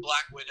off?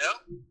 Black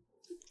Widow.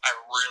 I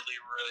really,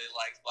 really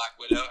liked Black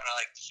Widow, and I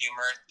like the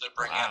humor they're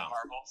bringing out Wow. of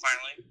Marvel.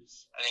 Finally,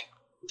 I think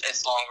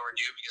it's long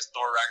overdue because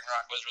Thor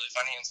Ragnarok was really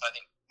funny, and so I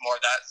think more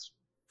of that's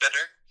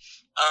better.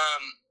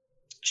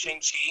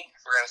 Shang-Chi,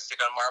 if we're gonna stick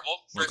on Marvel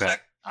for a Okay.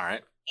 sec, All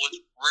right. was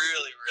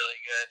really, really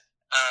good.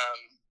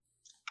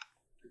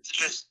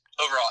 Just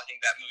overall, I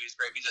think that movie is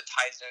great because it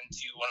ties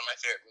into one of my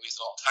favorite movies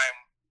of all time,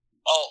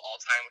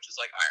 which is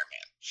like Iron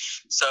Man.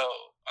 So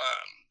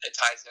it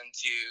ties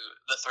into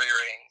the Three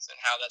Rings and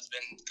how that's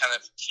been kind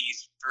of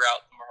teased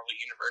throughout the Marvel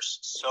universe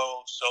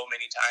so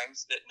many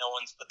times that no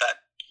one's put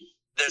that.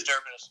 There's never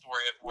been a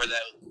story of where the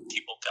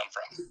people come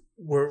from.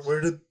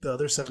 Where did the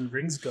other 7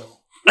 rings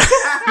go? What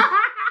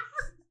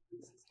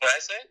did I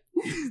say?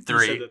 You said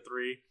 3. the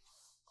 3.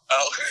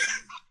 Oh,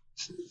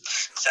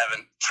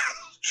 7.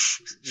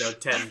 No,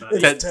 10. But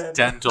It's 10,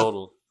 10.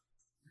 total.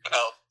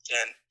 Oh,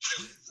 10.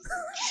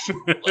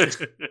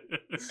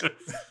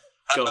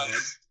 Go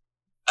ahead.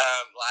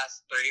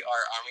 Last 3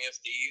 are Army of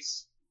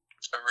Thieves.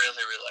 I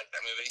really, really like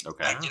that movie.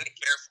 Okay. I didn't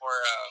care for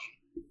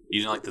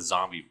You didn't like the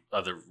zombie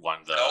other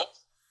one, though.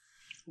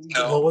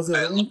 No. What was the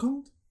I other one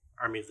called?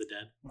 Army of the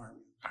Dead.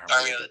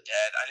 Army of the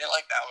Dead. I didn't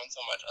like that one so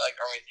much. I like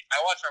Army of Thieves.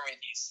 I watched Army of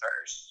Thieves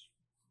first.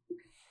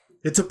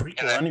 It's a prequel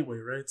And then- anyway,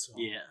 right? So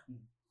Yeah.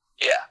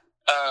 Yeah.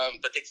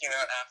 But they came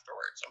out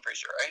afterwards, I'm pretty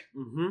sure, right?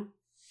 Mm-hmm.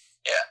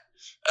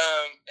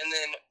 And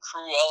then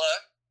Cruella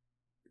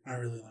I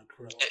really like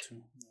Cruella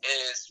too.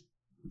 is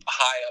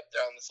high up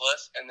there on this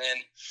list. And then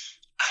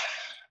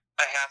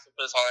I have to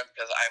put this on there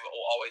because I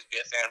will always be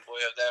a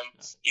fanboy of them,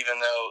 even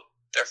though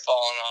they're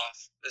falling off.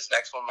 This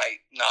next one might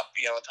not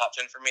be on the top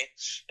 10 for me.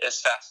 Is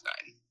Fast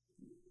 9.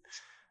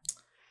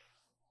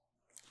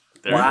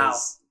 There Wow. it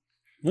is.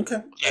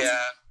 Okay.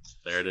 Yeah.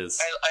 There it is.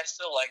 I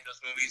still like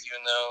those movies,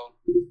 even though,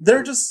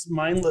 They're just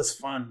mindless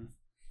fun.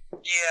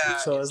 yeah.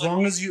 So it's as like-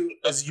 long as you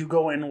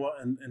go in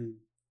and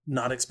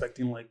not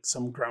expecting like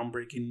some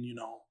groundbreaking,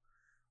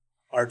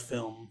 art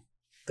film,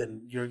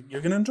 then you're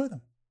gonna enjoy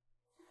them.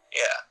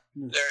 Yeah.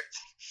 Mm.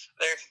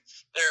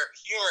 They're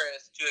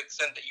humorous to the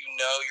extent that you're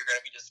going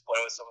to be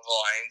disappointed with some of the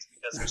lines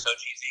because they're so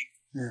cheesy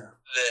Yeah.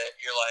 that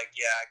you're like,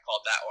 yeah, I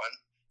called that one.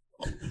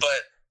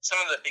 But some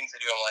of the things they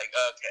do, I'm like,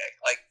 okay.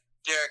 Like,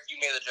 Derek, you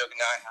made the joke, and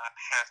now I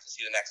have to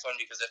see the next one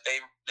because if they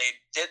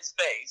did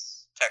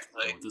space,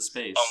 technically, With the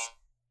space.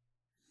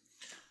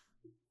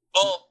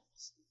 well,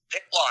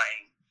 they're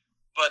flying,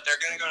 but they're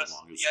going to go to,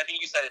 Longest. yeah, I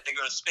think you said it, they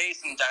go to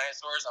space and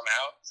dinosaurs, I'm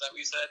out. Is that what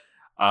you said?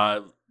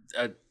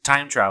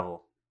 Time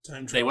travel.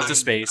 Time They went to travel.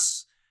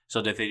 space, so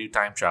if they do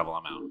time travel,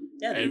 I'm out.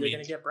 Yeah, I they're mean-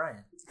 gonna get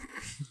Brian.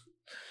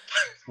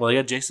 Well, they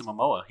got Jason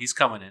Momoa. He's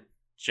coming in.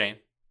 Shane,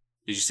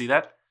 did you see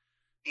that?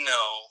 No,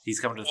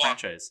 He's coming to the Why?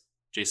 franchise.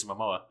 Jason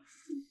Momoa.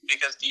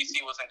 because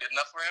DC wasn't good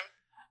enough for him.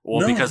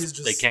 Well, No, because he's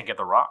just- they can't get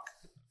The Rock.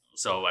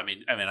 So I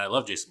mean, I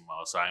love Jason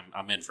Momoa, so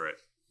I'm in for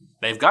it.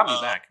 They've got me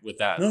back with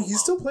that. No, alone. he's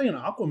still playing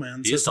Aquaman.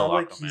 He So is it's not still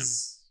like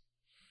Aquaman.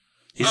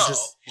 he's Oh,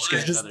 just he's well,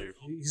 getting then- another.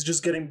 he's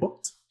just getting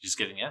booked, He's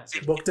getting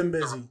booked and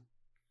busy.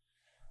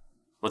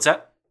 What's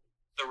that?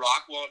 The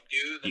Rock won't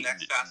do the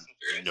next Fast and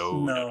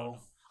Furious. No.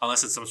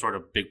 Unless it's some sort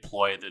of big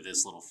ploy that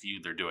this little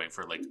feud they're doing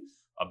for like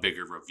a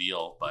bigger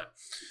reveal. But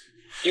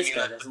This You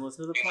guy know, doesn't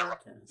listen to the you know,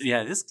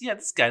 podcast.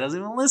 this guy doesn't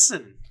even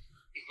listen.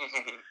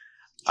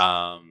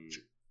 All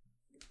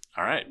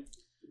right.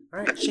 All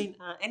right, Shane.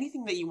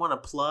 Anything that you want to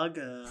plug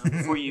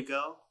before you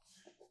go?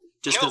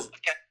 Just no, because.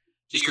 okay.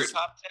 Just Your 'cause-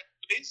 top 10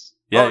 movies?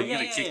 Yeah, Oh, you're yeah,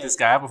 gonna yeah, kick yeah. this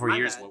guy out before My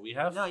he hears bad. what we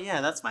have. No,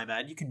 yeah, that's my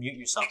bad. You can mute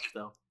yourself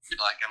though. You're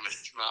like, I'm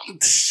a mom.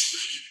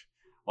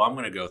 Well, I'm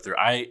gonna go through.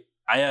 I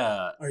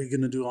Are you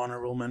gonna do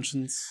honorable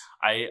mentions?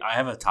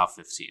 have a top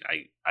 15.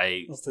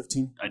 I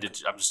 15. I'm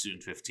just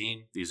doing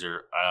 15. These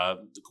are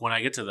when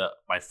I get to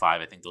my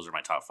 5, I think those are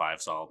my top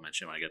 5, so I'll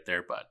mention when I get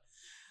there. But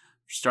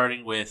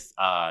starting with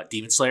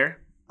Demon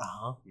Slayer. Uh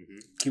huh.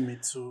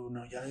 Kimetsu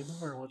no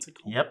Yaiba, or what's it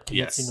called? Yep. Kimetsu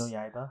Yes. no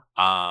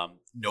Yaiba.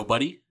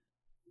 Nobody.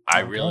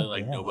 I Okay, really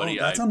like yeah. Nobody.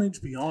 Oh, that's on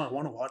HBO. I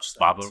want to watch that.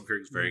 Bob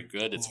Odenkirk's very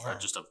good. It's Yeah.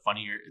 just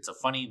it's a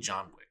funny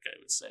John Wick, I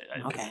would say.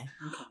 Okay.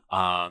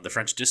 The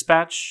French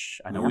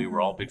Dispatch. I know we were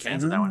all big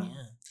fans of that one.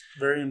 Yeah.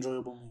 Very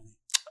enjoyable movie.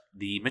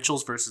 The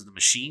Mitchells versus the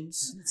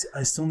Machines.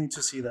 I still need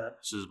to see that.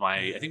 This is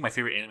I think my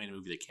favorite animated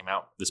movie that came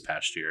out this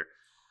past year.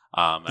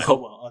 Oh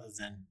well,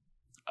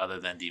 Other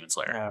than Demon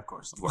Slayer, of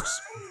course. of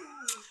course.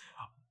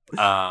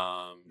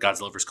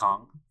 Godzilla vs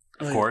Kong,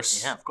 of Oh,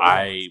 course. yeah, of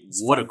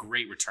course. What a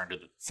great return to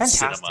the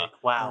Fantastic! cinema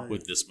Wow.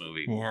 with this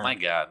movie. Yeah. My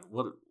God,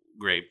 what a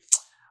great.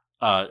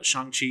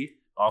 Shang-Chi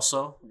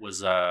also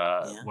was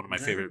one of my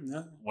favorite,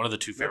 Yeah. one of the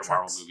 2 favorite That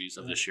Marvel tracks. movies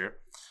of Yeah. this year.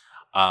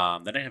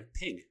 Then I have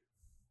Pig.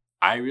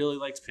 I really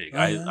liked Pig. Oh,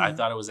 I yeah.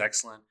 thought it was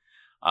excellent.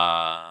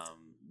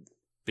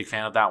 Big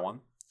fan of that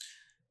one.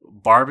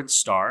 Barb and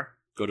Star.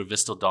 Go to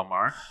Vista Del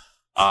Mar.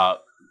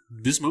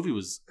 This movie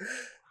was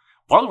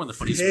probably one of the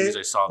funniest movies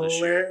I saw this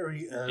year.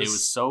 It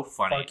was so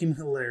funny. Fucking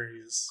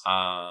hilarious.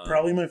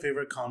 Probably my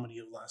favorite comedy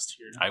of last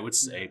year. I would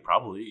say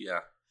probably, yeah.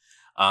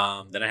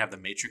 Then I have The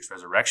Matrix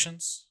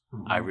Resurrections.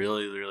 I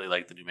really, really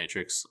like the new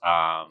Matrix.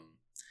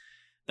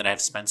 Then I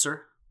have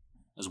Spencer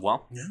as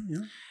well.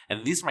 Yeah.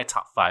 And these are my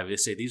top 5. They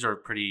say these are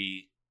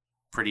pretty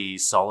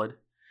solid.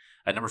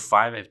 At number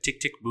 5, I have Tick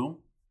Tick Boom.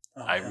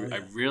 I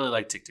really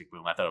like Tick Tick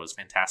Boom. I thought it was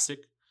fantastic.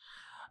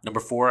 Number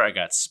 4, I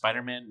got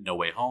Spider-Man No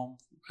Way Home,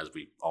 as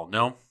we all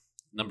know.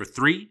 Number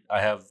 3,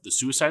 I have The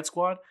Suicide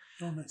Squad.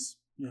 Oh, nice.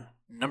 Yeah.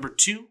 Number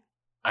 2,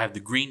 I have The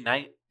Green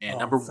Knight. And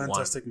number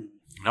fantastic movie.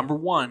 Number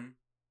 1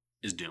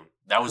 is Dune.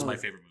 That was my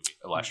favorite movie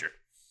of last year.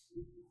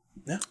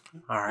 Yeah.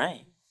 All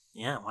right.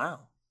 Yeah.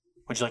 Wow.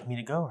 Would you like me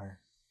to go or?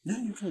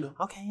 Yeah, you can go.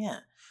 Okay. Yeah.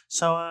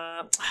 So,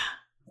 of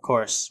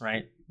course,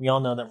 right? We all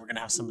know that we're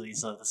gonna have some of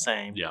these the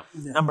same. Yeah.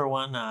 Number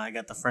 1, I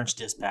got The French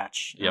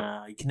Dispatch. Yep.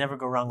 You can never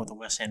go wrong with a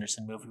Wes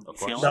Anderson movie. Of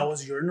course. That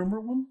was your number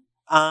 1?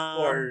 Or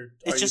are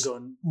it's you just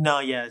going? no.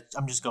 Yeah,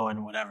 I'm just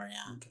going whatever.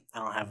 Yeah. Okay. I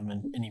don't have them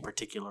in any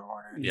particular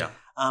order. Yeah.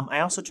 I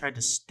also tried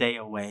to stay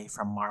away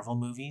from Marvel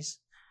movies.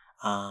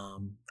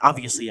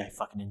 Obviously, I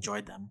fucking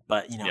enjoyed them,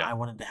 but I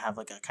wanted to have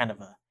like a kind of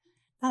a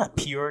not a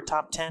pure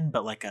top 10,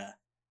 but like a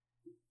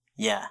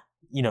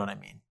you know what I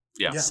mean.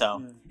 Yeah.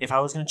 So if I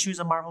was gonna choose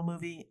a Marvel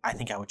movie, I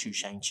think I would choose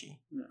Shang-Chi.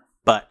 Yeah.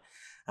 But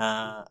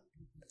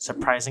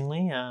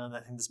surprisingly,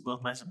 I think this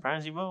both might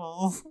surprise you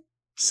both.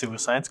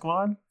 Suicide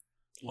Squad.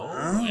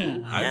 Wow.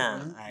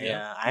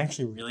 I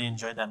actually really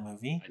enjoyed that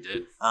movie. I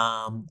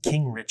did.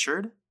 King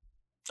Richard.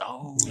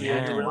 Oh,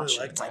 Yeah, I really watched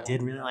liked it. that I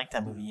did one, really like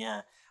that movie.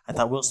 Yeah, I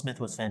thought Will Smith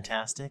was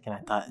fantastic, and I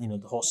thought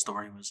the whole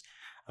story was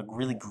a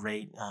really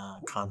great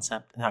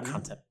concept. Not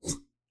concept.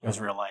 It was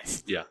real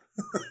life. Yeah.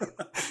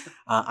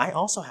 I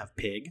also have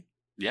Pig.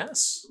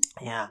 Yes.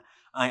 Yeah.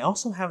 I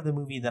also have the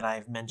movie that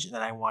I've mentioned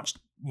that I watched,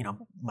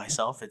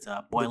 myself. It's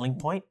Boiling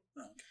Point.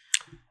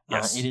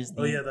 Yes. It is.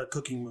 The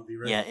cooking movie,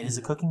 right? Yeah, it is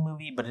a cooking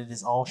movie, but it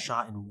is all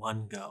shot in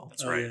one go.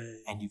 That's right. Yeah.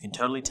 And you can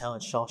totally tell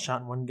it's all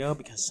shot in one go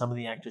because some of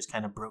the actors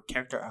kind of broke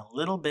character a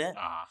little bit.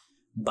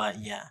 But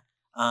yeah,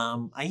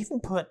 I even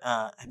put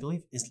I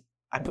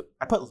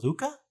put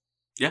Luca.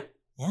 Yeah.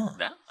 Yeah.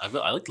 Yeah.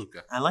 I like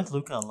Luca. I like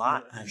Luca a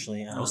lot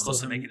actually. I was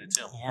close to making it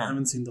too. I Yeah.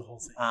 haven't seen the whole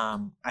thing.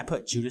 I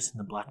put Judas and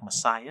the Black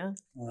Messiah.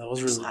 Well, that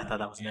was really. I thought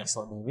that was an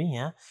excellent movie.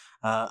 Yeah.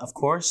 Of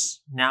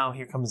course, now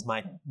here comes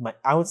my.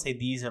 I would say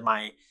these are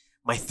my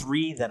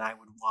 3 that I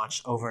would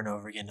watch over and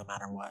over again, no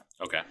matter what.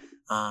 Okay.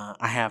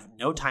 I have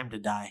No Time to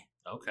Die.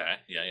 Okay.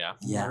 Yeah.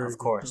 Yeah, Very of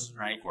course, good.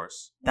 right? Of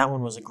course. That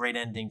one was a great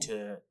ending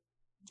to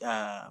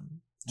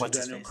what's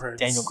his Daniel face? Craig's-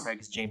 Daniel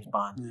Craig's James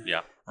Bond.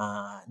 Yeah.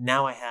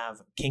 Now I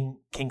have King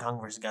Kong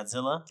versus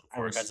Godzilla,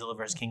 or course. Godzilla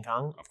versus King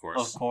Kong. Of course.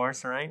 Of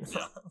course, right?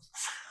 Yeah.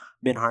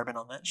 Been harping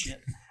on that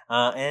shit.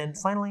 And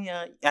finally,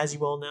 as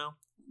you all know,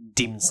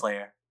 Demon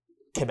Slayer,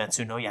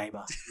 Kimetsu no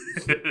Yaiba.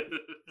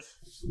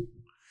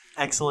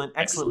 Excellent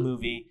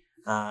movie.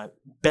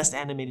 Best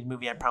animated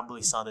movie I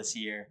probably saw this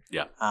year.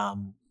 Yeah.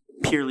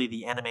 Purely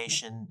the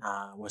animation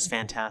was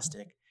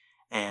fantastic,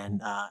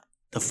 and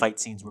the fight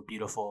scenes were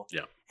beautiful.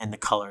 Yeah. And the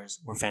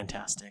colors were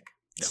fantastic.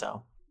 Yeah.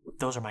 So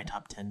those are my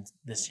top 10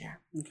 this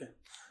year. Okay.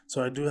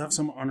 So I do have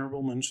some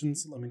honorable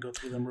mentions. Let me go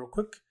through them real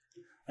quick.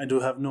 I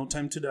do have No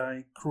Time to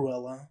Die,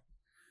 Cruella,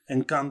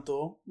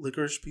 Encanto,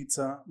 Licorice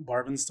Pizza,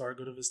 Barb and Star,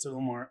 Go to Vista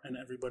Del Mar, and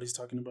Everybody's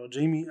Talking About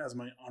Jamie as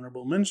my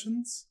honorable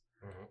mentions.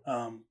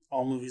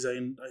 All movies I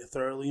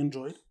thoroughly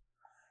enjoyed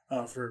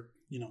for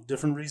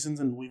different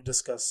reasons, and we've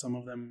discussed some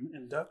of them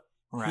in depth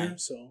here. Right.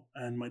 So,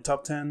 and my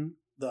top 10,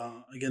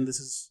 again,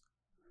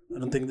 I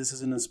don't think this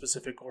is in a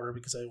specific order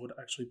because I would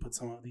actually put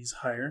some of these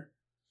higher,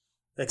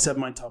 except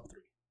my top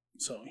 3.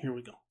 So here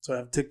we go. So I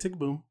have Tick Tick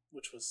Boom,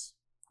 which was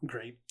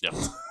great. Yep.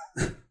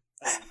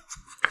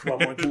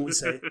 What more can we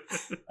say?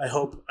 I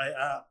hope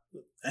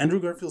Andrew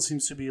Garfield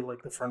seems to be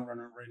like the front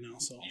runner right now.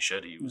 So You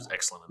should. He was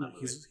excellent in that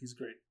movie. he's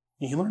great.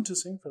 And he learned to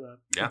sing for that.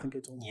 Yeah. I think I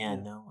told you. Yeah,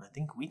 no, I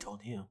think we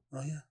told you.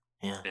 Oh yeah.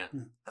 Yeah. Yeah.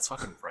 That's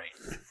fucking right.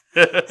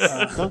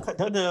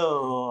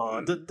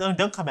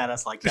 Don't come at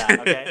us like that,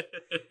 okay?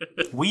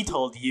 We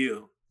told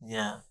you.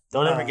 Yeah.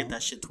 Don't ever get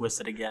that shit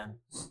twisted again.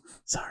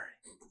 Sorry.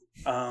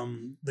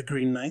 The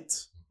Green Knight,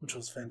 which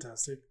was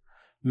fantastic.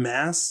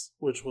 Mass,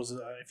 which was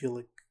I feel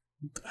like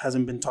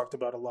hasn't been talked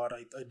about a lot.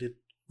 I did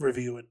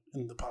review it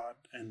in the pod,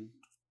 and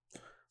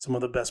some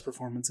of the best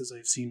performances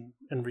I've seen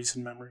in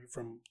recent memory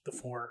from the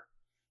 4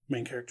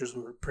 main characters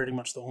who were pretty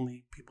much the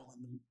only people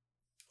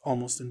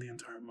almost in the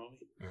entire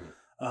movie.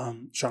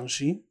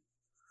 Shang-Chi,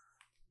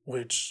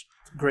 which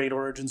great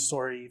origin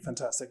story,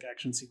 fantastic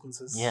action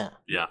sequences. Yeah.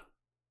 Yeah.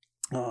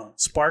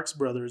 Sparks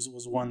Brothers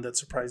was one that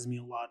surprised me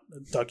a lot. A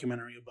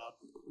documentary about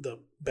the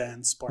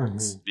band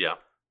Sparks. Yeah.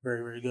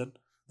 Very, very good.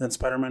 Then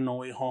Spider-Man No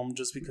Way Home,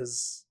 just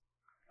because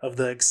of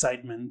the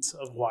excitement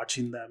of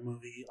watching that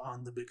movie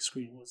on the big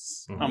screen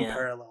was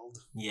unparalleled.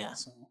 Yeah.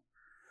 So,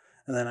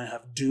 and then I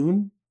have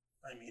Dune.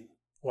 I mean,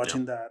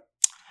 watching that,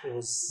 it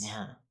was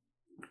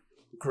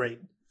great.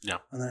 Yeah.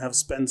 And then I have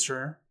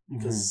Spencer,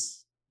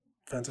 because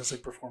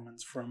fantastic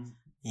performance from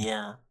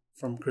Yeah.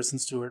 Kristen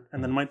Stewart.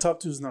 And then my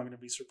top 2 is not going to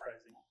be surprising.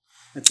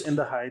 It's In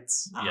the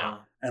Heights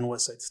and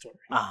West Side Story.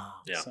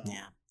 Yeah. So,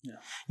 Yeah.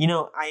 You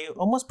know, I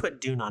almost put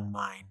Dune on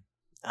mine,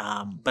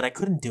 but I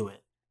couldn't do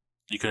it.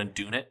 You couldn't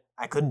Dune it?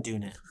 I couldn't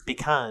Dune it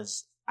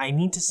because I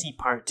need to see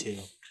part 2.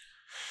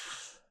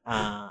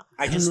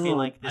 I just feel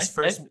like this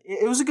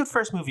it was a good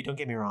first movie, don't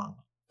get me wrong.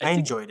 I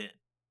enjoyed it.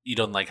 You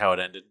don't like how it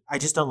ended? I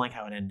just don't like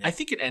how it ended. I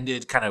think it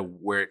ended kind of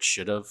where it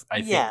should have.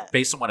 I think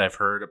based on what I've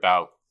heard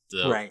about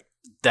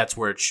that's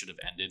where it should have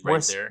ended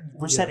there.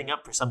 We're setting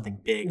up for something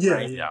big,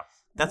 right? Yeah.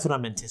 That's what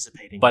I'm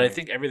anticipating. But I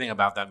think everything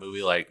about that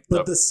movie, like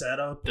the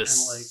setup and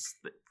like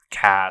the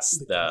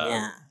cast,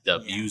 the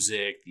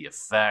music, the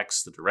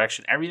effects, the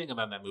direction, everything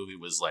about that movie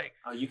was like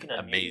you can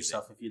amazing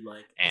yourself if you'd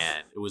like.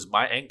 And it was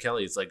and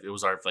Kelly's it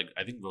was our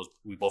I think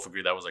we both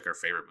agreed that was like our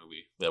favorite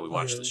movie that we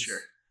watched this year.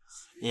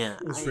 Yeah,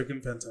 it was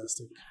freaking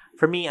fantastic.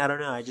 For me, I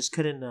don't know. I just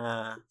couldn't.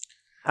 I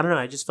don't know.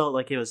 I just felt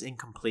like it was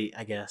incomplete.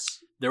 I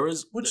guess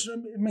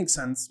it makes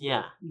sense.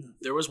 Yeah.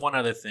 There was one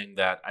other thing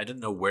that I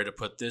didn't know where to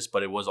put this,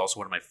 but it was also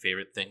one of my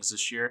favorite things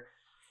this year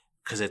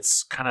because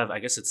it's kind of, I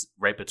guess it's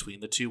right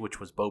between the two,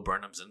 which was Bo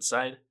Burnham's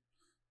Inside.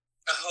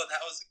 Oh, that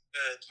was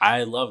good.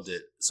 I loved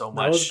it so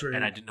much,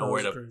 and I didn't know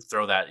where to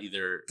throw that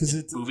either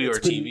movie or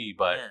TV.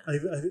 But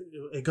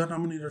it got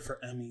nominated for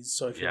Emmys,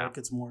 so I feel like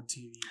it's more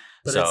TV.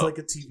 But it's like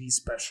a TV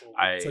special.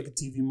 It's like a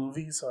TV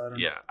movie, so I don't know.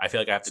 Yeah, I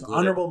feel like I have to glue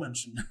honorable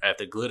mention. I have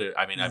to glue it.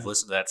 I mean, I've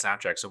listened to that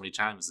soundtrack so many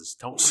times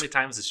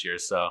this year,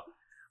 so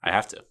I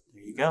have to.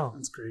 There you go.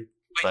 That's great.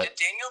 Wait, did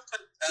Daniel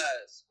put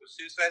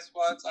Suicide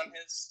Squads on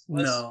his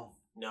list?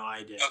 No,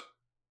 I did. Oh,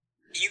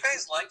 you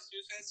guys like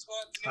Suicide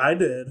Squad? I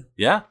did.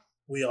 Yeah.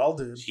 We all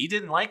did. He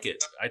didn't like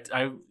it.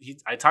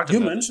 I talked to you.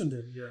 You mentioned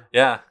it, yeah.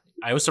 Yeah.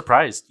 I was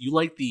surprised. You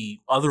like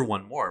the other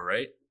one more,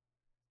 right?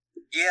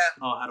 Yeah.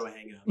 Oh, how do I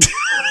hang up?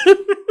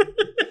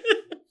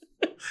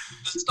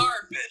 The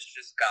starfish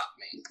just got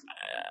me.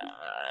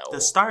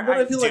 But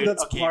I feel like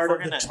that's part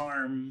of the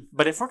charm.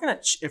 But if we're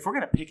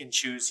gonna pick and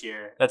choose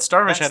here, that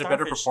starfish had a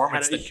better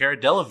performance than Cara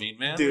Delevingne,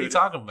 man. Dude, what are you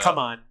talking about? Come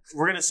on,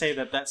 we're gonna say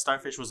that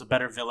starfish was a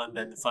better villain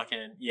than the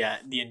fucking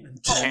the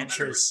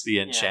Enchantress.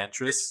 The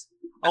Enchantress.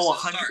 Oh,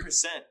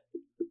 100%.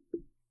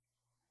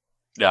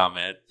 No,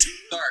 man.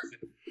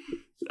 Starfish.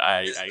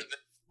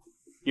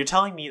 You're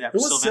telling me that it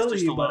was Sylvester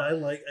silly,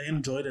 Stallone, but I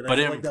enjoyed it. But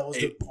I feel like that was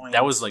the point.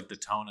 That was like the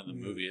tone of the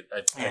movie.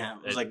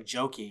 It was like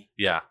jokey.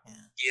 Yeah.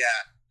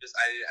 Just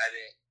I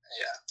didn't.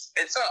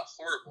 Yeah, it's not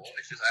horrible.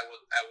 It's just I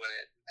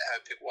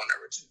wouldn't pick one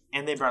over 2.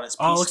 And they brought us.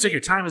 Oh, looks like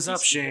your time is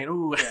up, Shane.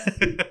 Ooh.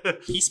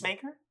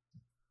 Peacemaker.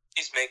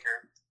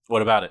 Peacemaker.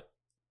 What about it?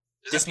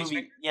 This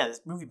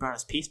movie brought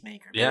us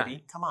Peacemaker, baby. Yeah.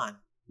 Come on.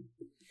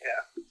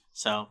 Yeah.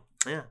 So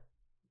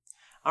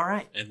all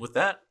right. And with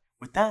that,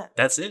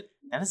 that's it.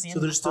 That is the end. So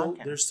of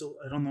there's still.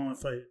 I don't know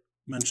if I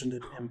mentioned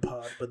it in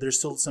pod, but there's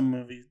still some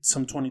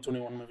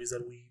 2021 movies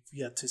that we've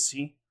yet to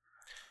see.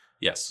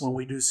 Yes. When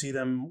we do see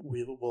them,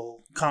 we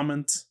will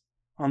comment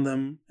on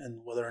them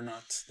and whether or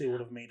not they would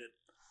have made it.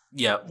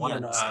 Yeah.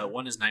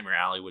 One is Nightmare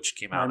Alley, which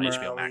came out on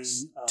HBO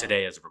Max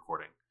today as a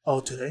recording. Oh,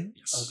 today?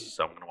 Yes. Okay.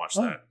 So I'm going to watch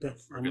that. Yeah.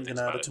 I'm going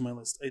to add it to my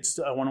list.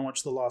 I want to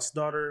watch The Lost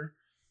Daughter,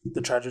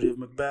 The Tragedy of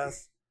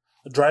Macbeth.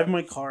 Drive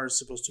My Car is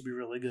supposed to be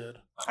really good.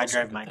 I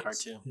drive my car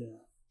too. Yeah.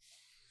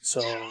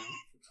 So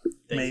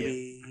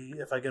maybe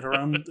if we get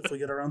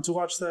around to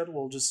watch that,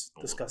 we'll just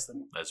discuss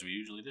them as we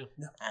usually do.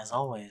 Yeah. As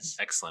always.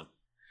 Excellent.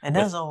 And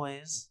as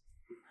always,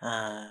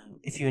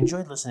 if you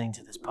enjoyed listening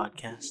to this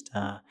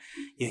podcast,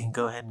 you can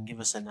go ahead and give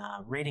us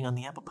a rating on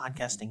the Apple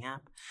Podcasting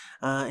app.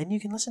 And you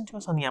can listen to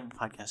us on the Apple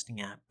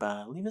Podcasting app.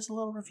 Leave us a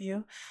little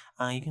review.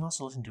 You can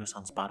also listen to us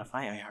on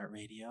Spotify,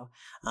 iHeartRadio,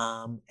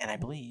 and I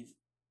believe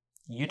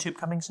YouTube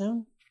coming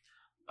soon?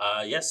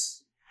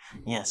 Yes.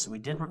 Yes, we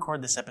did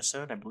record this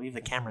episode. I believe the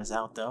camera's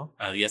out, though.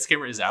 Yes,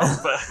 camera is out,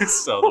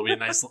 so there'll be a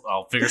nice.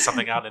 I'll figure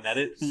something out and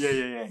edit.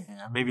 Yeah.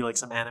 Maybe like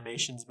some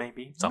animations,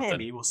 maybe. Something.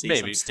 Maybe we'll see.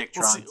 Maybe some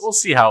stick-trons. We'll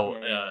see how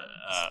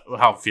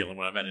how I'm feeling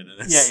when I'm editing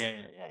this.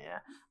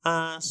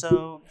 Yeah.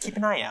 So keep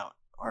an eye out,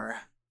 or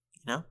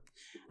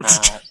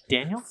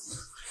Daniel.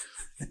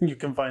 You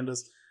can find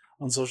us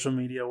on social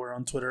media. We're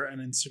on Twitter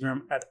and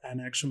Instagram at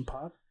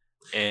AnActionPod.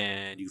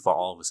 And you can follow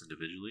all of us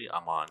individually.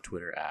 I'm on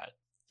Twitter at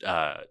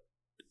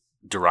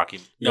D-Rock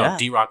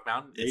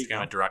Mountain.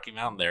 Instagram at D-Rocky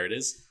Mountain. There it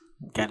is.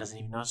 Guy doesn't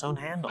even know his own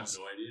handles.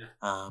 I have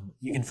no idea.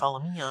 You can follow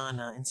me on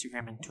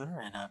Instagram and Twitter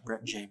at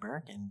Brett J.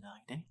 Berg and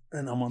Dave.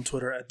 And I'm on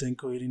Twitter at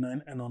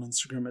Denko89 and on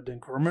Instagram at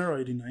Denko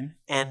Romero89.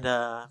 And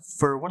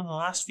for one of the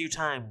last few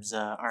times,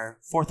 our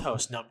fourth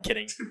host. No, I'm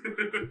kidding.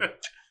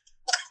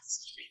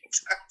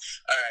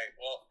 All right,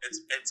 well,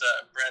 it's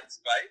Brent's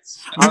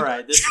Bites. All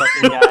right, this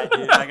fucking guy,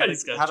 dude.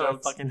 How do I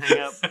fucking hang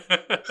up?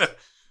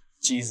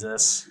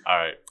 Jesus. All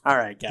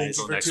right, guys.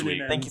 Until next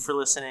week. Thank you for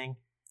listening,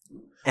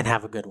 and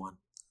have a good one.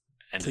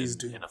 And please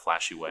do in a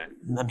flashy way.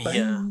 Let me.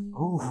 In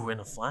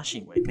a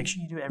flashy way. Make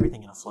sure you do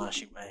everything in a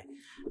flashy way.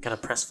 Gotta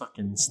press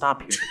fucking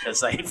stop here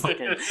because I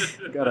fucking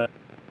gotta.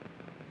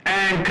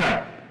 And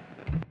cut.